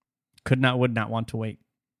 Would not want to wait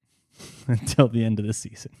until the end of the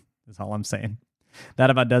season. That's all I'm saying. That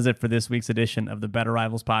about does it for this week's edition of the Better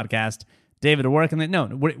Rivals podcast. David, we're working that. No,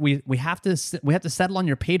 we have to settle on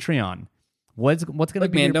your Patreon. What's going to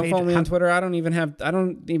be? Man, don't follow me on Twitter. I don't even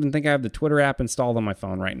think I have the Twitter app installed on my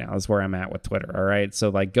phone right now. Is where I'm at with Twitter. All right, so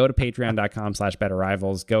go to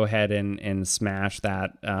patreon.com/betterrivals. Go ahead and smash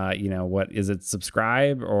that. What is it?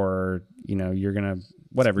 Subscribe or you're gonna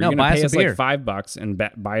whatever. You're gonna pay us like $5 and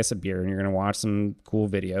buy us a beer, and you're gonna watch some cool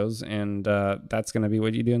videos, and that's gonna be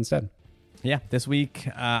what you do instead. Yeah, this week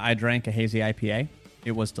I drank a hazy IPA.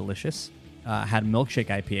 It was delicious. Had milkshake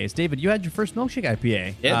IPAs. David, you had your first milkshake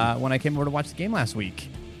IPA when I came over to watch the game last week.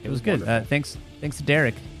 It was good. Thanks to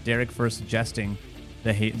Derek for suggesting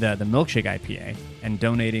the milkshake IPA and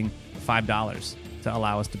donating $5 to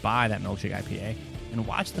allow us to buy that milkshake IPA and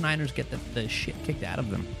watch the Niners get the shit kicked out of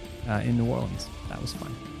them in New Orleans. That was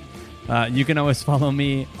fun. You can always follow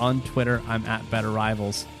me on Twitter. I'm at Better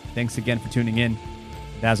Rivals. Thanks again for tuning in.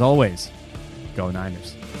 And as always, go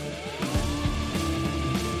Niners.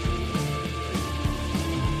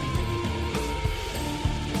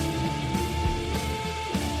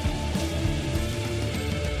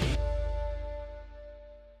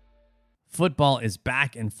 Football is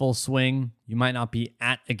back in full swing. You might not be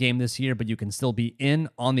at a game this year, but you can still be in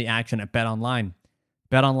on the action at BetOnline.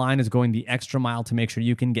 BetOnline is going the extra mile to make sure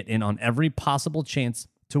you can get in on every possible chance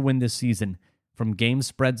to win this season. From game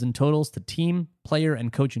spreads and totals to team, player,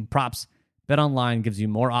 and coaching props, BetOnline gives you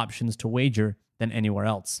more options to wager than anywhere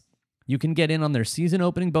else. You can get in on their season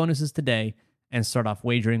opening bonuses today and start off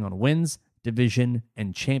wagering on wins, division,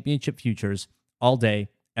 and championship futures all day,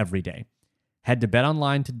 every day. Head to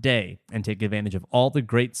BetOnline today and take advantage of all the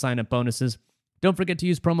great sign-up bonuses. Don't forget to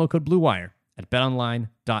use promo code BlueWire at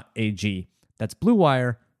betonline.ag. That's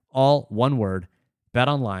BlueWire, all one word.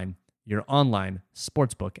 BetOnline, your online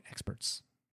sportsbook experts.